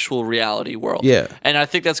actual reality world. Yeah. And I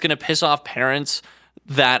think that's going to piss off parents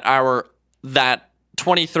that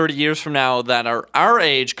 20, 30 years from now that are our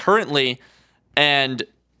age currently, and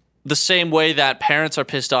the same way that parents are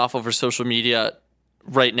pissed off over social media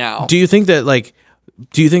right now. Do you think that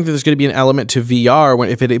there's going to be an element to VR when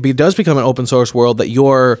if it does become an open source world that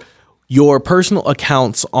your personal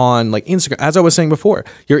accounts on like Instagram, as I was saying before,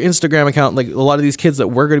 your Instagram account, like a lot of these kids that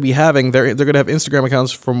we're going to be having, they're going to have Instagram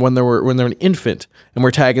accounts from when they're an infant, and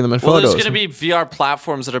we're tagging them in Well, photos. there's going to be VR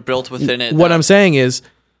platforms that are built within it. What I'm saying is,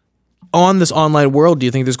 on this online world, do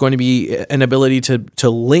you think there's going to be an ability to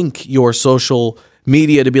link your social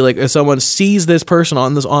media to be like, if someone sees this person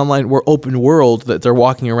on this online open world that they're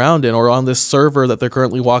walking around in, or on this server that they're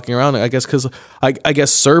currently walking around in, I guess, because I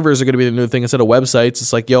guess servers are going to be the new thing instead of websites.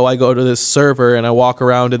 It's like, yo, I go to this server and I walk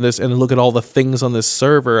around in this and look at all the things on this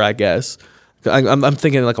server, I guess. I'm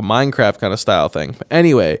thinking like a Minecraft kind of style thing. But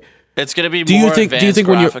anyway, it's going to be do more you think advanced when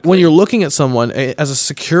graphically. you're looking at someone as a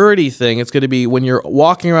security thing, it's going to be when you're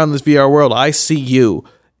walking around this VR world, I see you,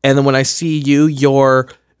 and then when I see you, your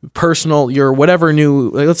personal, your whatever new,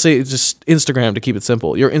 like, let's say it's just Instagram to keep it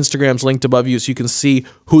simple. Your Instagram's linked above you, so you can see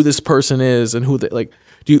who this person is and who they like.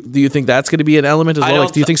 Do you think that's going to be an element as well?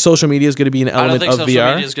 Like, do you think social media is going to be an I don't element think of social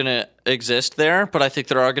VR? media is going to exist there, but I think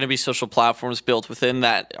there are going to be social platforms built within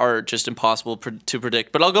that are just impossible to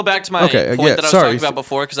predict. But I'll go back to my point that I was talking about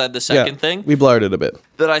before, because I had the second thing. We blurred it a bit.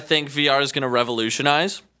 That I think VR is going to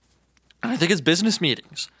revolutionize. And I think it's business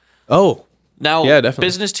meetings. Oh. Now, yeah, definitely.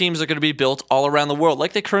 business teams are going to be built all around the world,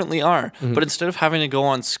 like they currently are. Mm-hmm. But instead of having to go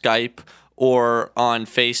on Skype or on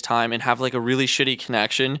FaceTime and have like a really shitty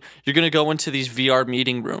connection, you're going to go into these VR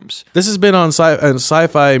meeting rooms. This has been on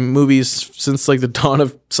sci-fi movies since like the dawn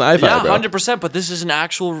of sci-fi. Yeah, 100%. But this is an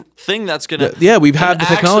actual thing that's going to... Yeah, we've had the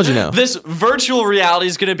technology now. This virtual reality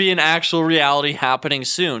is going to be an actual reality happening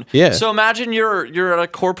soon. Yeah. So imagine you're at a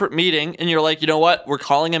corporate meeting and you're like, you know what? We're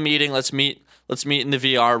calling a meeting. Let's meet in the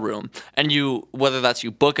VR room. And whether that's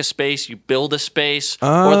you book a space, you build a space,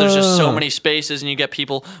 or there's just so many spaces and you get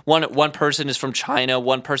people, one person is from China,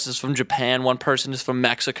 one person is from Japan, one person is from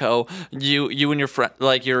Mexico, you and your friend,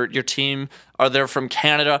 like your team are there from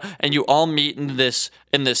Canada, and you all meet in this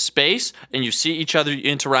space, and you see each other, you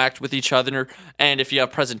interact with each other, and if you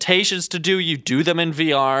have presentations to do, you do them in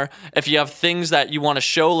VR. If you have things that you want to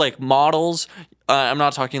show, like models, I'm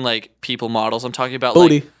not talking like people models, I'm talking about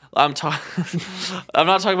Booty. I'm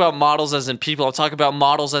not talking about models as in people. I'm talking about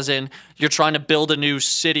models as in you're trying to build a new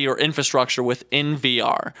city or infrastructure within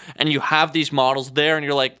VR. And you have these models there and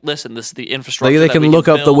you're like, listen, this is the infrastructure. Like they can look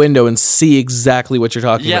out the window and see exactly what you're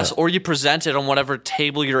talking about. Yes, or you present it on whatever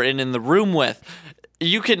table you're in the room with.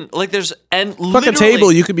 You can, like, there's... and fuck a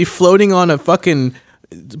table. You could be floating on a fucking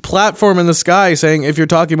platform in the sky, saying if you're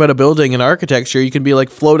talking about a building and architecture, you can be like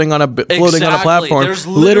floating on a platform, There's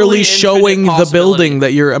literally showing the building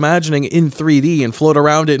that you're imagining in 3D and float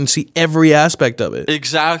around it and see every aspect of it.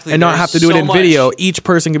 Exactly. And not have to do it in video. Each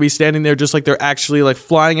person can be standing there just like they're actually like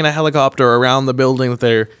flying in a helicopter around the building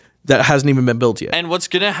that hasn't even been built yet. And what's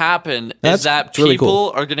going to happen is that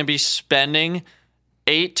people are going to be spending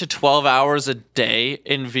 8 to 12 hours a day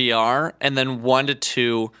in VR and then 1 to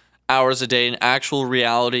 2 hours a day in actual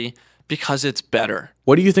reality because it's better.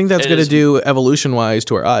 What do you think that's going to do evolution-wise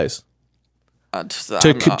to our eyes?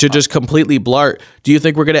 To just completely blur. Do you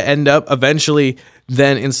think we're going to end up eventually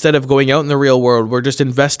then, instead of going out in the real world, we're just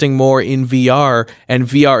investing more in VR and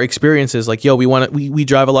VR experiences? Like, yo, we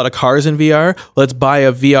drive a lot of cars in VR. Let's buy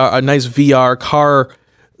a nice VR car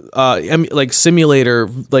like simulator,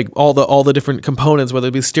 like all the different components, whether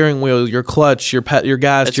it be steering wheel, your clutch, your gas, your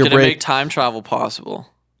brake. It's going to make time travel possible.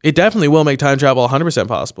 It definitely will make time travel 100%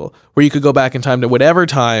 possible, where you could go back in time to whatever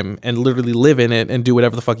time and literally live in it and do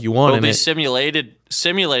whatever the fuck you want in it. It'll be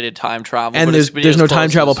simulated time travel. And there's no time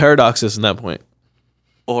travel paradoxes in that point.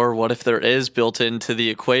 Or what if there is built into the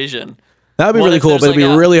equation? That would be really cool, but it'd be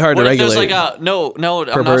really hard to regulate. No, I'm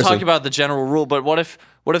not talking about the general rule, but what if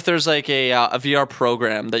there's like a VR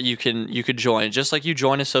program that you could join, just like you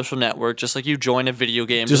join a social network, just like you join a video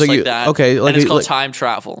game, just like that. Okay, and it's called time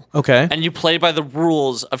travel. Okay. And you play by the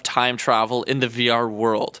rules of time travel in the VR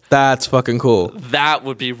world. That's fucking cool. That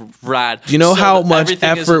would be rad. Do you know how much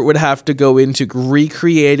effort would have to go into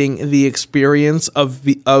recreating the experience of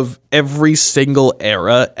every single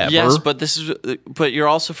era ever? Yes, but you're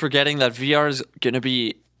also forgetting that VR is going to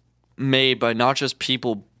be made by not just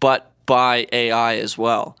people, but by AI as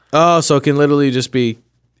well. Oh, so it can literally just be...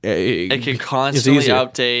 It can constantly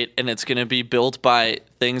update, and it's going to be built by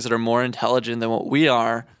things that are more intelligent than what we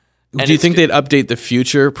are. Do you think they'd update the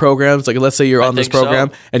future programs? Like, let's say you're on this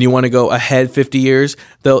program and you want to go ahead 50 years.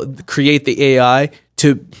 They'll create the AI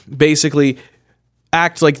to basically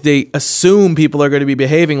act like they assume people are going to be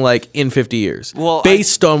behaving like in 50 years,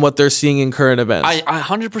 based on what they're seeing in current events. I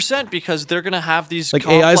 100%, because they're going to have these like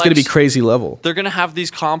AI is going to be crazy level. They're going to have these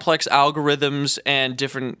complex algorithms and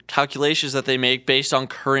different calculations that they make based on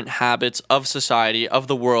current habits of society, of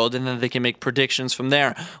the world, and then they can make predictions from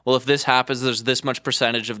there. Well, if this happens, there's this much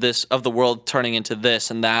percentage of the world turning into this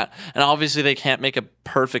and that. And obviously they can't make a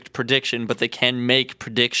perfect prediction, but they can make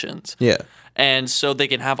predictions. Yeah. And so they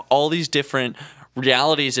can have all these different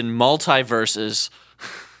realities and multiverses.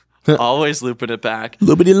 Always looping it back.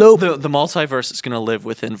 Loopity loop. The multiverse is going to live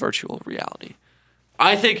within virtual reality.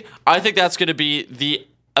 I think that's going to be the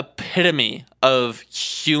epitome of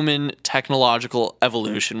human technological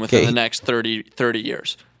evolution within the next 30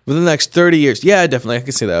 years. Within the next 30 years. Yeah, definitely. I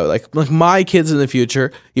can see that. Like my kids in the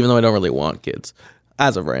future, even though I don't really want kids,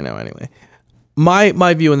 as of right now anyway.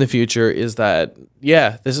 My view in the future is that,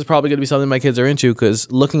 yeah, this is probably going to be something my kids are into, because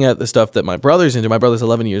looking at the stuff that my brother's into, my brother's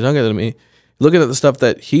 11 years younger than me, looking at the stuff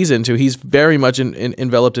that he's into, he's very much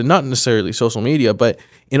enveloped in not necessarily social media, but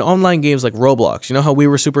in online games like Roblox. You know how we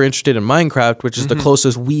were super interested in Minecraft, which is the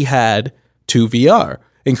closest we had to VR.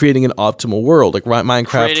 and creating an optimal world, like Minecraft,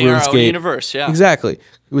 Creating our own RuneScape. universe, yeah. Exactly.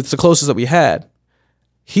 It's the closest that we had.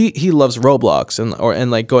 He loves Roblox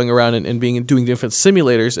and like going around and doing different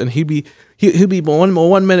simulators, and he'll be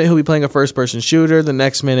one minute he'll be playing a first person shooter, the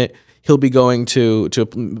next minute he'll be going to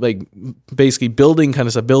like basically building kind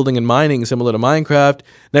of stuff, building and mining similar to Minecraft.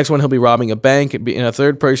 Next one he'll be robbing a bank in a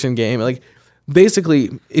third person game. Like basically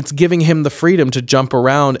it's giving him the freedom to jump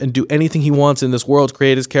around and do anything he wants in this world,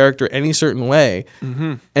 create his character any certain way.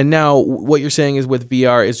 Mm-hmm. And now what you're saying is with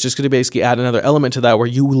VR, it's just going to basically add another element to that where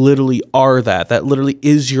you literally are that literally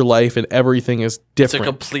is your life and everything is different. It's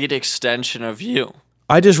a complete extension of you.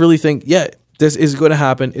 I just really think, this is going to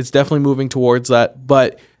happen. It's definitely moving towards that,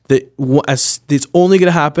 but it's only going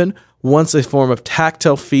to happen once a form of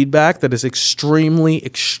tactile feedback that is extremely,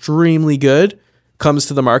 extremely good comes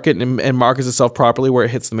to the market and markets itself properly where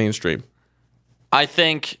it hits the mainstream. I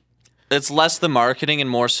think it's less the marketing and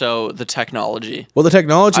more so the technology. Well, the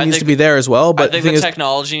technology needs to be there as well, but I think the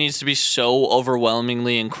technology needs to be so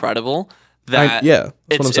overwhelmingly incredible that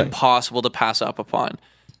it's impossible to pass up upon.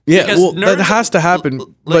 Yeah, well, that has to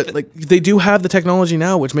happen. But like they do have the technology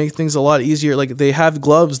now, which makes things a lot easier. Like they have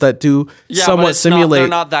gloves that do somewhat simulate. They're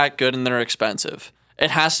not that good and they're expensive. It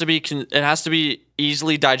has to be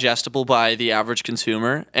easily digestible by the average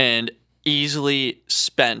consumer and easily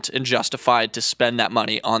spent and justified to spend that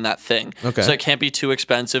money on that thing. Okay. So it can't be too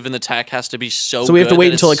expensive and the tech has to be so we have to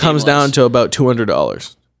wait until it comes down to about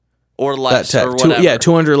 $200. Or less, or whatever. Yeah,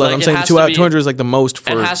 200 less. I'm saying 200 is like the most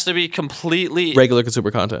for it has to be completely regular consumer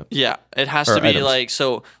content. Yeah, it has to be items.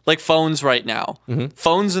 like phones right now. Mm-hmm.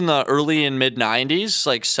 Phones in the early and mid 90s,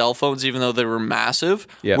 like cell phones, even though they were massive,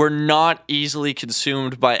 were not easily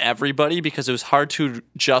consumed by everybody because it was hard to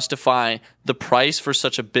justify the price for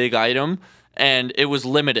such a big item, and it was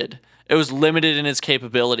limited. It was limited in its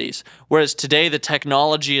capabilities. Whereas today, the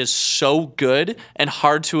technology is so good and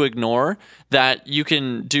hard to ignore that you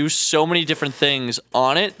can do so many different things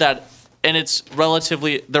on it and they're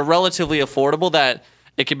relatively affordable that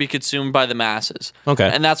it can be consumed by the masses.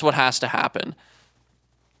 Okay. And that's what has to happen.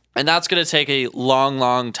 And that's going to take a long,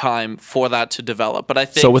 long time for that to develop. But I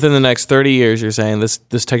think so within the next 30 years, you're saying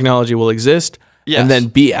this technology will exist and then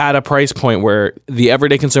be at a price point where the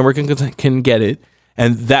everyday consumer can get it.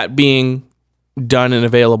 And that being done and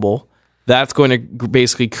available, that's going to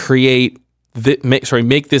basically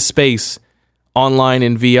make this space online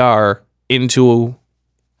in VR into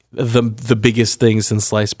the biggest thing since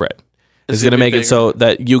sliced bread. It's going to make it so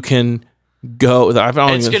that you can go.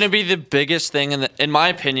 It's going to be the biggest thing, in my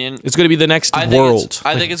opinion. It's going to be the next world.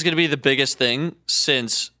 I think it's going to be the biggest thing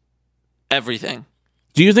since everything.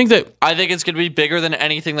 Do you think that? I think it's going to be bigger than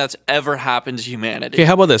anything that's ever happened to humanity. Okay,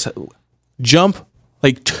 how about this? Jump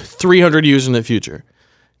like 300 years in the future.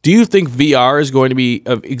 Do you think VR is going to be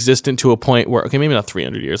existent to a point where, okay, maybe not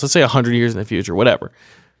 300 years, let's say 100 years in the future, whatever.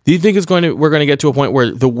 Do you think we're going to get to a point where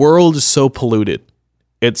the world is so polluted,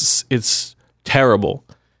 it's terrible,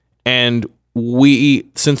 and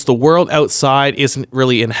since the world outside isn't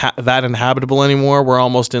really that inhabitable anymore, we're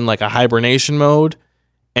almost in like a hibernation mode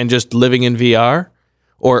and just living in VR,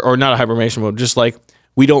 or not a hibernation mode, just like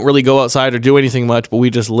we don't really go outside or do anything much, but we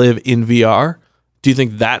just live in VR. Do you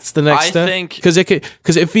think that's the next step? I think because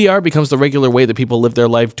if VR becomes the regular way that people live their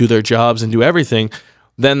life, do their jobs, and do everything,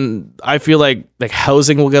 then I feel like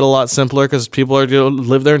housing will get a lot simpler because people are going to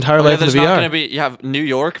live their entire life in VR. Not going to be. You have New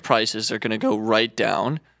York prices are going to go right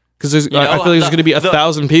down. Because I feel like there's going to be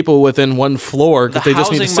 1,000 people within one floor because they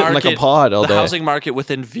just need to sit in like a pod all day. The housing market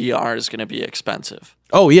within VR is going to be expensive.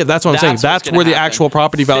 Oh yeah, that's what I'm saying. That's where the actual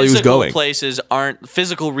property value is going.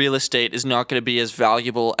 Physical real estate is not going to be as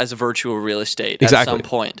valuable as virtual real estate at some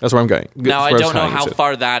point. That's where I'm going. Now I don't know how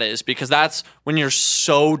far that is because that's when you're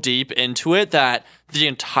so deep into it that the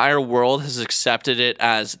entire world has accepted it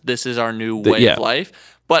as this is our new way of life.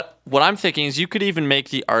 But what I'm thinking is you could even make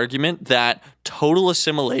the argument that total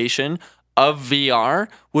assimilation of VR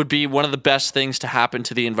would be one of the best things to happen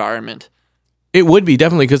to the environment. It would be,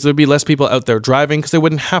 definitely, because there'd be less people out there driving because they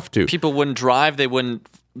wouldn't have to. People wouldn't drive. They wouldn't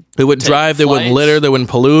drive. They wouldn't litter. They wouldn't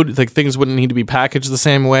pollute. Like things wouldn't need to be packaged the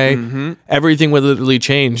same way. Mm-hmm. Everything would literally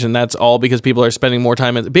change, and that's all because people are spending more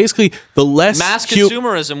time. Basically, the less mass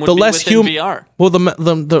consumerism would be within VR. Well,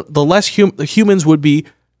 the less humans would be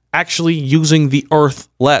actually using the earth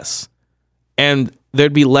less, and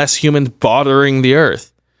there'd be less humans bothering the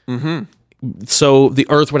earth. Mm-hmm. So the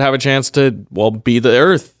earth would have a chance to be the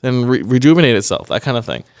earth and rejuvenate itself, that kind of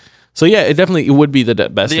thing. So yeah, it would be the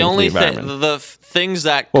best thing for the environment. The things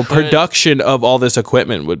that production of all this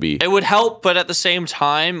equipment would be. It would help, but at the same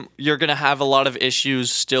time, you're going to have a lot of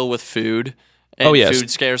issues still with food. and yes. food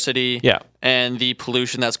scarcity, Yeah. and the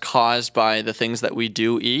pollution that's caused by the things that we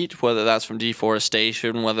do eat, whether that's from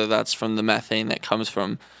deforestation, whether that's from the methane that comes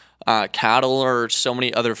from cattle, or so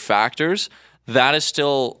many other factors, that is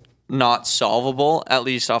still not solvable, at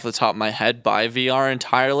least off the top of my head, by VR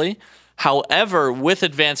entirely. However, with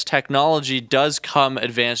advanced technology does come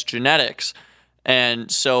advanced genetics. And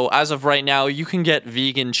so as of right now, you can get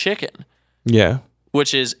vegan chicken. Yeah.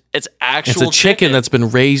 Which is, it's actual It's a chicken that's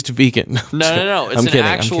been raised vegan. No. It's I'm an kidding,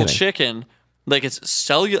 actual chicken. Like, it's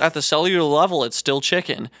at the cellular level, it's still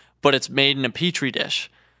chicken, but it's made in a petri dish.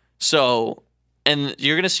 So, and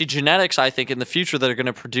you're going to see genetics, I think, in the future that are going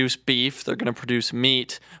to produce beef, they're going to produce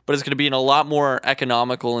meat, but it's going to be in a lot more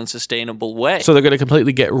economical and sustainable way. So they're going to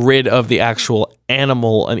completely get rid of the actual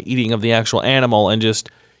animal and eating of the actual animal and just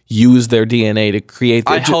use their DNA to create.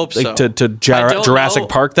 I hope so. To Jurassic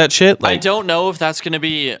Park that shit. I don't know if that's going to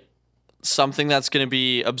be something that's going to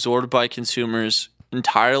be absorbed by consumers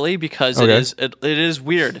entirely, because it is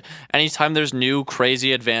weird. Anytime there's new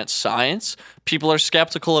crazy advanced science, people are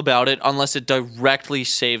skeptical about it unless it directly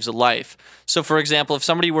saves a life. So for example, if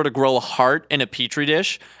somebody were to grow a heart in a petri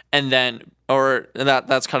dish and then, or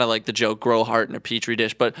that's kind of like the joke, grow a heart in a petri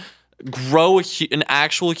dish, but grow an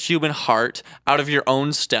actual human heart out of your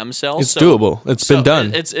own stem cells. It's doable. It's been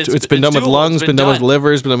done. It's been done with lungs, been done with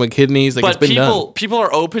livers, been done with kidneys. Like, but it's been done. People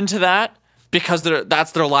are open to that because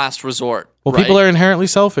that's their last resort. Well, right? people are inherently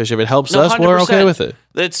selfish. If it helps us, we're okay with it.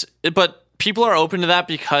 But people are open to that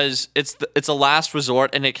because it's a last resort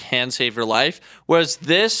and it can save your life. Whereas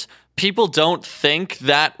this, people don't think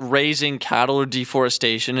that raising cattle or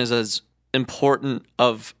deforestation is as important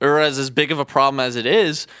or as big of a problem as it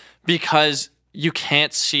is, because you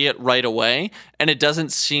can't see it right away and it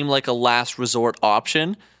doesn't seem like a last resort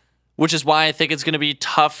option, which is why I think it's going to be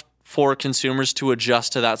tough for consumers to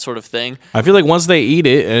adjust to that sort of thing. I feel like once they eat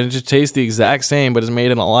it and it just tastes the exact same, but it's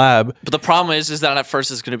made in a lab. But the problem is that at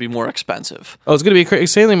first it's going to be more expensive. Oh, it's going to be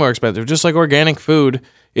insanely more expensive. Just like organic food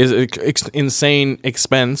is an insane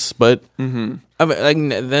expense, but then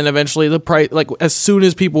eventually the price, like as soon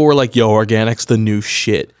as people were like, yo, organic's the new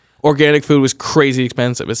shit. Organic food was crazy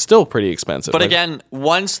expensive. It's still pretty expensive. But again,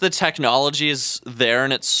 once the technology is there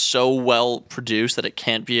and it's so well produced that it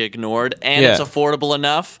can't be ignored, and it's affordable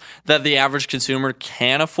enough that the average consumer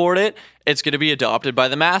can afford it, it's going to be adopted by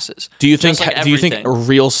the masses. Do you think a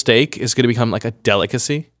real steak is going to become like a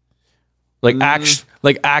delicacy?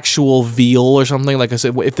 Like actual veal or something. Like I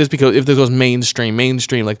said, if this goes mainstream,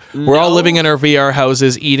 like we're all living in our VR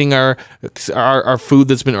houses, eating our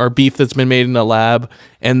food our beef that's been made in a lab,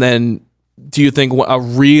 and then do you think a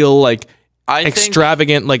real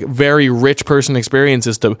extravagant, like very rich person experience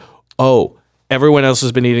is to, everyone else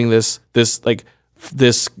has been eating this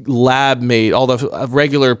lab made, all the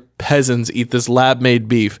regular peasants eat this lab made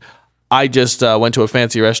beef. I just went to a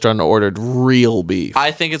fancy restaurant and ordered real beef.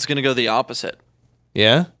 I think it's going to go the opposite.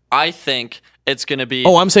 Yeah? I think it's going to be...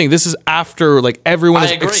 Oh, I'm saying this is after everyone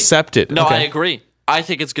has accepted. No, okay. I agree. I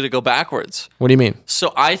think it's going to go backwards. What do you mean?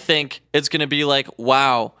 So I think it's going to be like,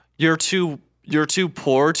 wow, you're too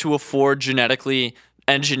poor to afford genetically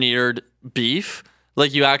engineered beef.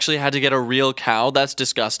 Like, you actually had to get a real cow. That's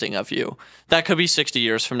disgusting of you. That could be 60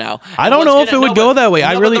 years from now. I don't know if it would go that way.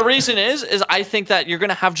 But the reason is I think that you're going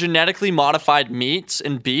to have genetically modified meats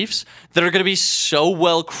and beefs that are going to be so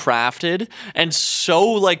well crafted and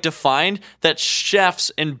so defined that chefs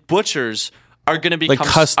and butchers are going to become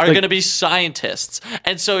going to be scientists.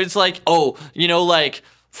 And so it's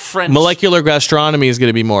French molecular gastronomy is going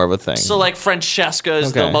to be more of a thing. So Francesca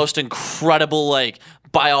is the most incredible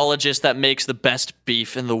biologist that makes the best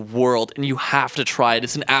beef in the world, and you have to try it.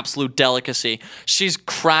 It's an absolute delicacy. She's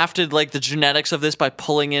crafted the genetics of this by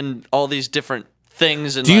pulling in all these different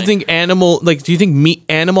things. And do you think animal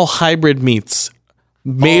hybrid meats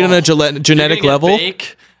made on a genetic level?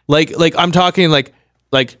 Like I'm talking like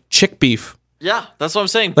chick beef. Yeah, that's what I'm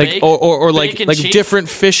saying. Or different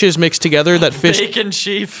fishes mixed together. That fish bacon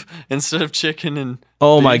chief instead of chicken and.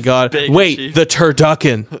 Oh my god! Wait, chief. The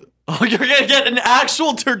turducken. Oh, you're gonna get an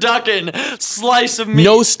actual turducken slice of meat.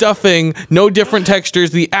 No stuffing, no different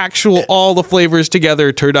textures. The actual all the flavors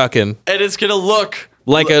together turducken. And it's gonna look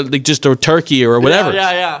like just a turkey or whatever.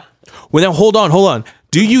 Yeah. Well, now hold on.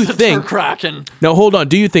 Do you think? Kraken. Now hold on.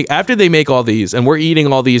 Do you think after they make all these and we're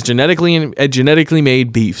eating all these genetically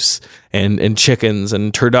made beefs and chickens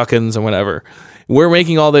and turduckens and whatever, we're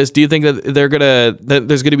making all this. Do you think that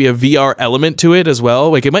there's gonna be a VR element to it as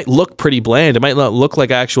well? Like, it might look pretty bland. It might not look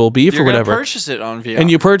like actual beef You're or whatever. You're gonna purchase it on VR,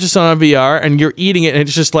 and you purchase it on VR, and you're eating it, and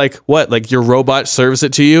it's just like what? Like your robot serves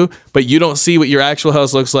it to you, but you don't see what your actual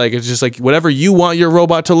house looks like. It's just like whatever you want your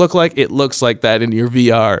robot to look like, it looks like that in your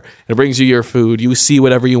VR. It brings you your food. You see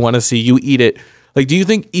whatever you want to see. You eat it. Like, do you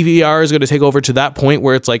think VR is going to take over to that point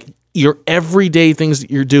where it's like your everyday things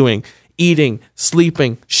that you're doing, eating,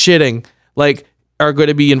 sleeping, shitting, like, are going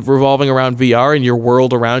to be revolving around VR, and your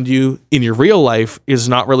world around you in your real life is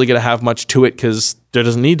not really going to have much to it because there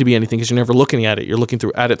doesn't need to be anything because you're never looking at it. You're looking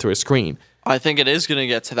at it through a screen. I think it is going to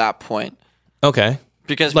get to that point. Okay.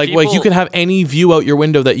 Because like you can have any view out your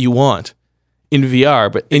window that you want in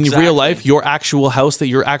VR, but in real life, your actual house that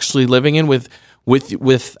you're actually living in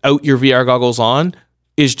without your VR goggles on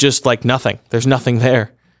is just like nothing. There's nothing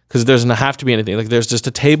there because there doesn't have to be anything. Like, there's just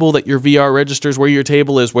a table that your VR registers where your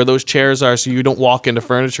table is, where those chairs are, so you don't walk into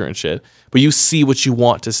furniture and shit. But you see what you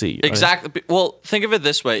want to see. Exactly. Well, think of it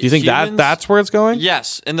this way. Do you think that's where it's going?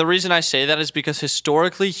 Yes. And the reason I say that is because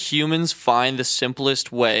historically humans find the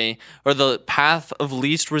simplest way or the path of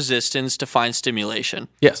least resistance to find stimulation.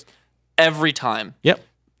 Yes. Every time. Yep.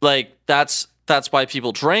 Like, that's why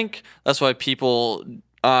people drink. That's why people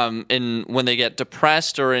when they get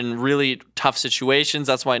depressed or in really tough situations,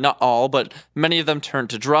 that's why not all, but many of them turn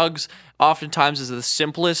to drugs. Oftentimes is the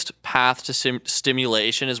simplest path to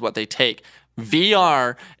stimulation is what they take.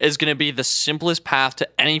 VR is going to be the simplest path to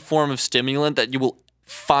any form of stimulant that you will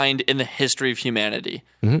find in the history of humanity.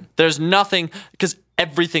 Mm-hmm. There's nothing, because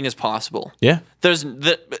everything is possible. Yeah.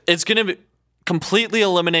 It's going to completely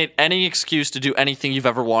eliminate any excuse to do anything you've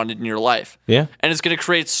ever wanted in your life. Yeah. And it's going to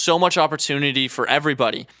create so much opportunity for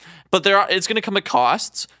everybody. But it's going to come at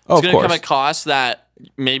costs. It's going to come at costs that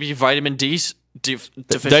maybe vitamin D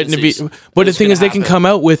deficiencies. But the thing is,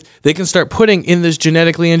 they can start putting in this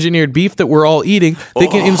genetically engineered beef that we're all eating. They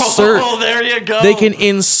can insert. Oh, there you go. They can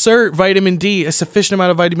insert vitamin D, a sufficient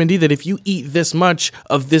amount of vitamin D that if you eat this much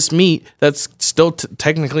of this meat, that's still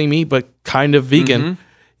technically meat, but kind of vegan. Mm-hmm.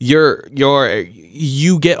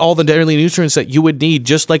 You get all the daily nutrients that you would need,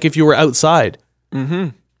 just like if you were outside.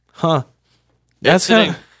 Mm-hmm. Huh. This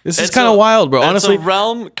is kind of wild, bro. Honestly, it's a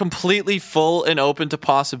realm completely full and open to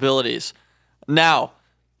possibilities. Now,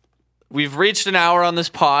 we've reached an hour on this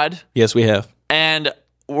pod. Yes, we have, and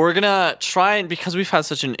we're gonna try and, because we've had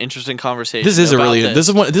such an interesting conversation. This is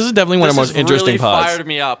definitely one of the most interesting pods. Fired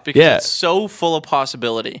me up because it's so full of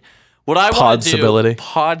possibility. What I want to do,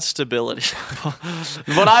 pod stability.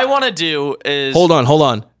 What I want to do is hold on.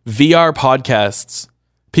 VR podcasts.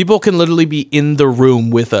 People can literally be in the room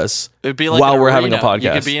with us while we're having a podcast.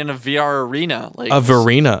 You could be in a VR arena, like a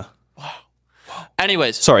arena. Wow.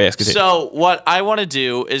 Anyways, sorry, ask it. So what I want to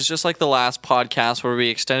do is just like the last podcast where we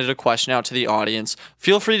extended a question out to the audience.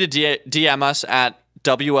 Feel free to DM us at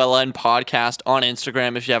WLN Podcast on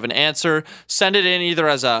Instagram if you have an answer. Send it in either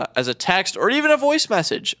as a text or even a voice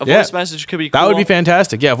message. Voice message could be cool. That would be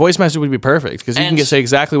fantastic. Yeah, a voice message would be perfect because you can say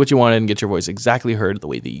exactly what you wanted and get your voice exactly heard the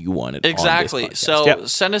way that you wanted. Exactly. On this podcast. So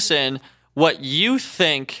send us in what you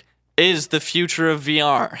think is the future of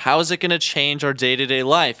VR. How is it going to change our day-to-day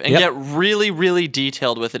life? And get really, really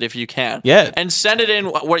detailed with it if you can. Yeah. And send it in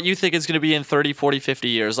what you think is going to be in 30, 40, 50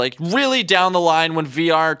 years. Like really down the line when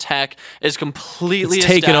VR tech is completely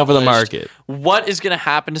taken over the market. What is going to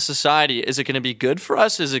happen to society? Is it going to be good for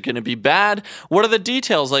us? Is it going to be bad? What are the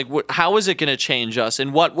details? Like how is it going to change us?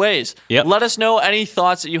 In what ways? Yep. Let us know any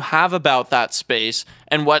thoughts that you have about that space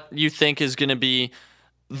and what you think is going to be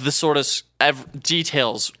the sort of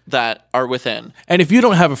details that are within. And if you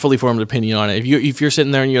don't have a fully formed opinion on it, if you're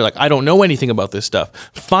sitting there and you're like, I don't know anything about this stuff,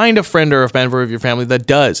 find a friend or a member of your family that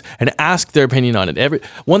does and ask their opinion on it.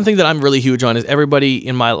 One thing that I'm really huge on is everybody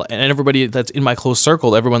that's in my close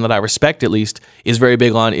circle, everyone that I respect at least, is very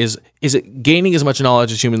big on is it gaining as much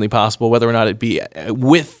knowledge as humanly possible, whether or not it be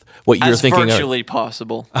with what you're thinking virtually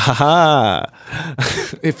possible. Aha.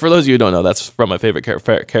 For those of you who don't know, that's from my favorite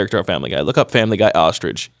character of Family Guy. Look up Family Guy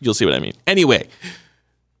Ostrich. You'll see what I mean. Anyway,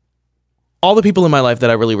 all the people in my life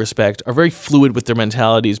that I really respect are very fluid with their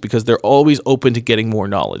mentalities because they're always open to getting more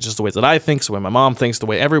knowledge. Just the way that I think, the way my mom thinks, the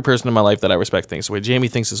way every person in my life that I respect thinks, the way Jamie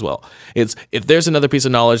thinks as well. It's if there's another piece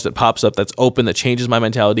of knowledge that pops up that's open, that changes my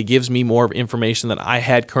mentality, gives me more of information than I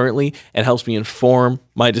had currently, and helps me inform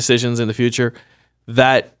my decisions in the future,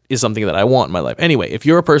 that is something that I want in my life. Anyway, if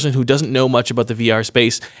you're a person who doesn't know much about the VR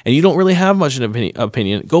space and you don't really have much of an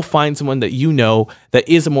opinion, go find someone that you know that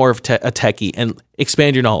is more of a techie and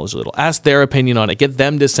expand your knowledge a little. Ask their opinion on it. Get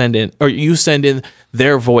them to send in, or you send in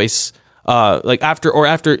their voice like after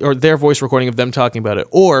or their voice recording of them talking about it,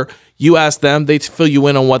 or you ask them, they fill you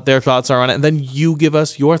in on what their thoughts are on it, and then you give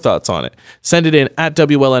us your thoughts on it. Send it in at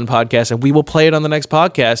WLN Podcast, and we will play it on the next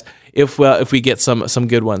podcast if we get some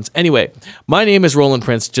good ones. Anyway, my name is Roland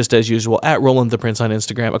Prince, just as usual, at Roland the Prince on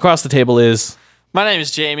Instagram. Across the table is... My name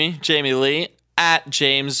is Jamie Lee, at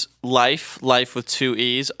James Life with 2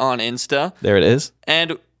 E's on Insta. There it is.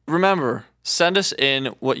 And remember, send us in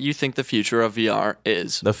what you think the future of VR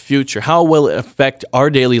is. The future. How will it affect our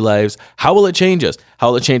daily lives? How will it change us? How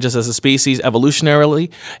will it change us as a species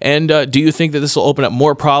evolutionarily? And do you think that this will open up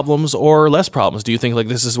more problems or less problems? Do you think like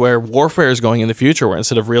this is where warfare is going in the future, where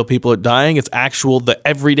instead of real people are dying, it's the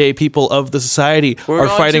everyday people of the society are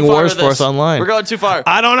fighting wars for us online? We're going too far.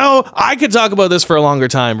 I don't know. I could talk about this for a longer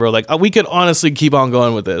time, bro. Like we could honestly keep on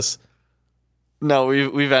going with this. No,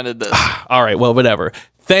 we've ended this. All right, well, whatever.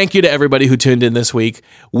 Thank you to everybody who tuned in this week.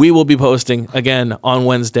 We will be posting again on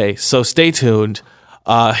Wednesday, so stay tuned.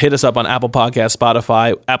 Hit us up on Apple Podcasts,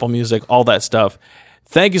 Spotify, Apple Music, all that stuff.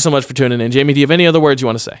 Thank you so much for tuning in. Jamie, do you have any other words you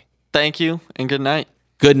want to say? Thank you, and good night.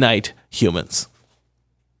 Good night, humans.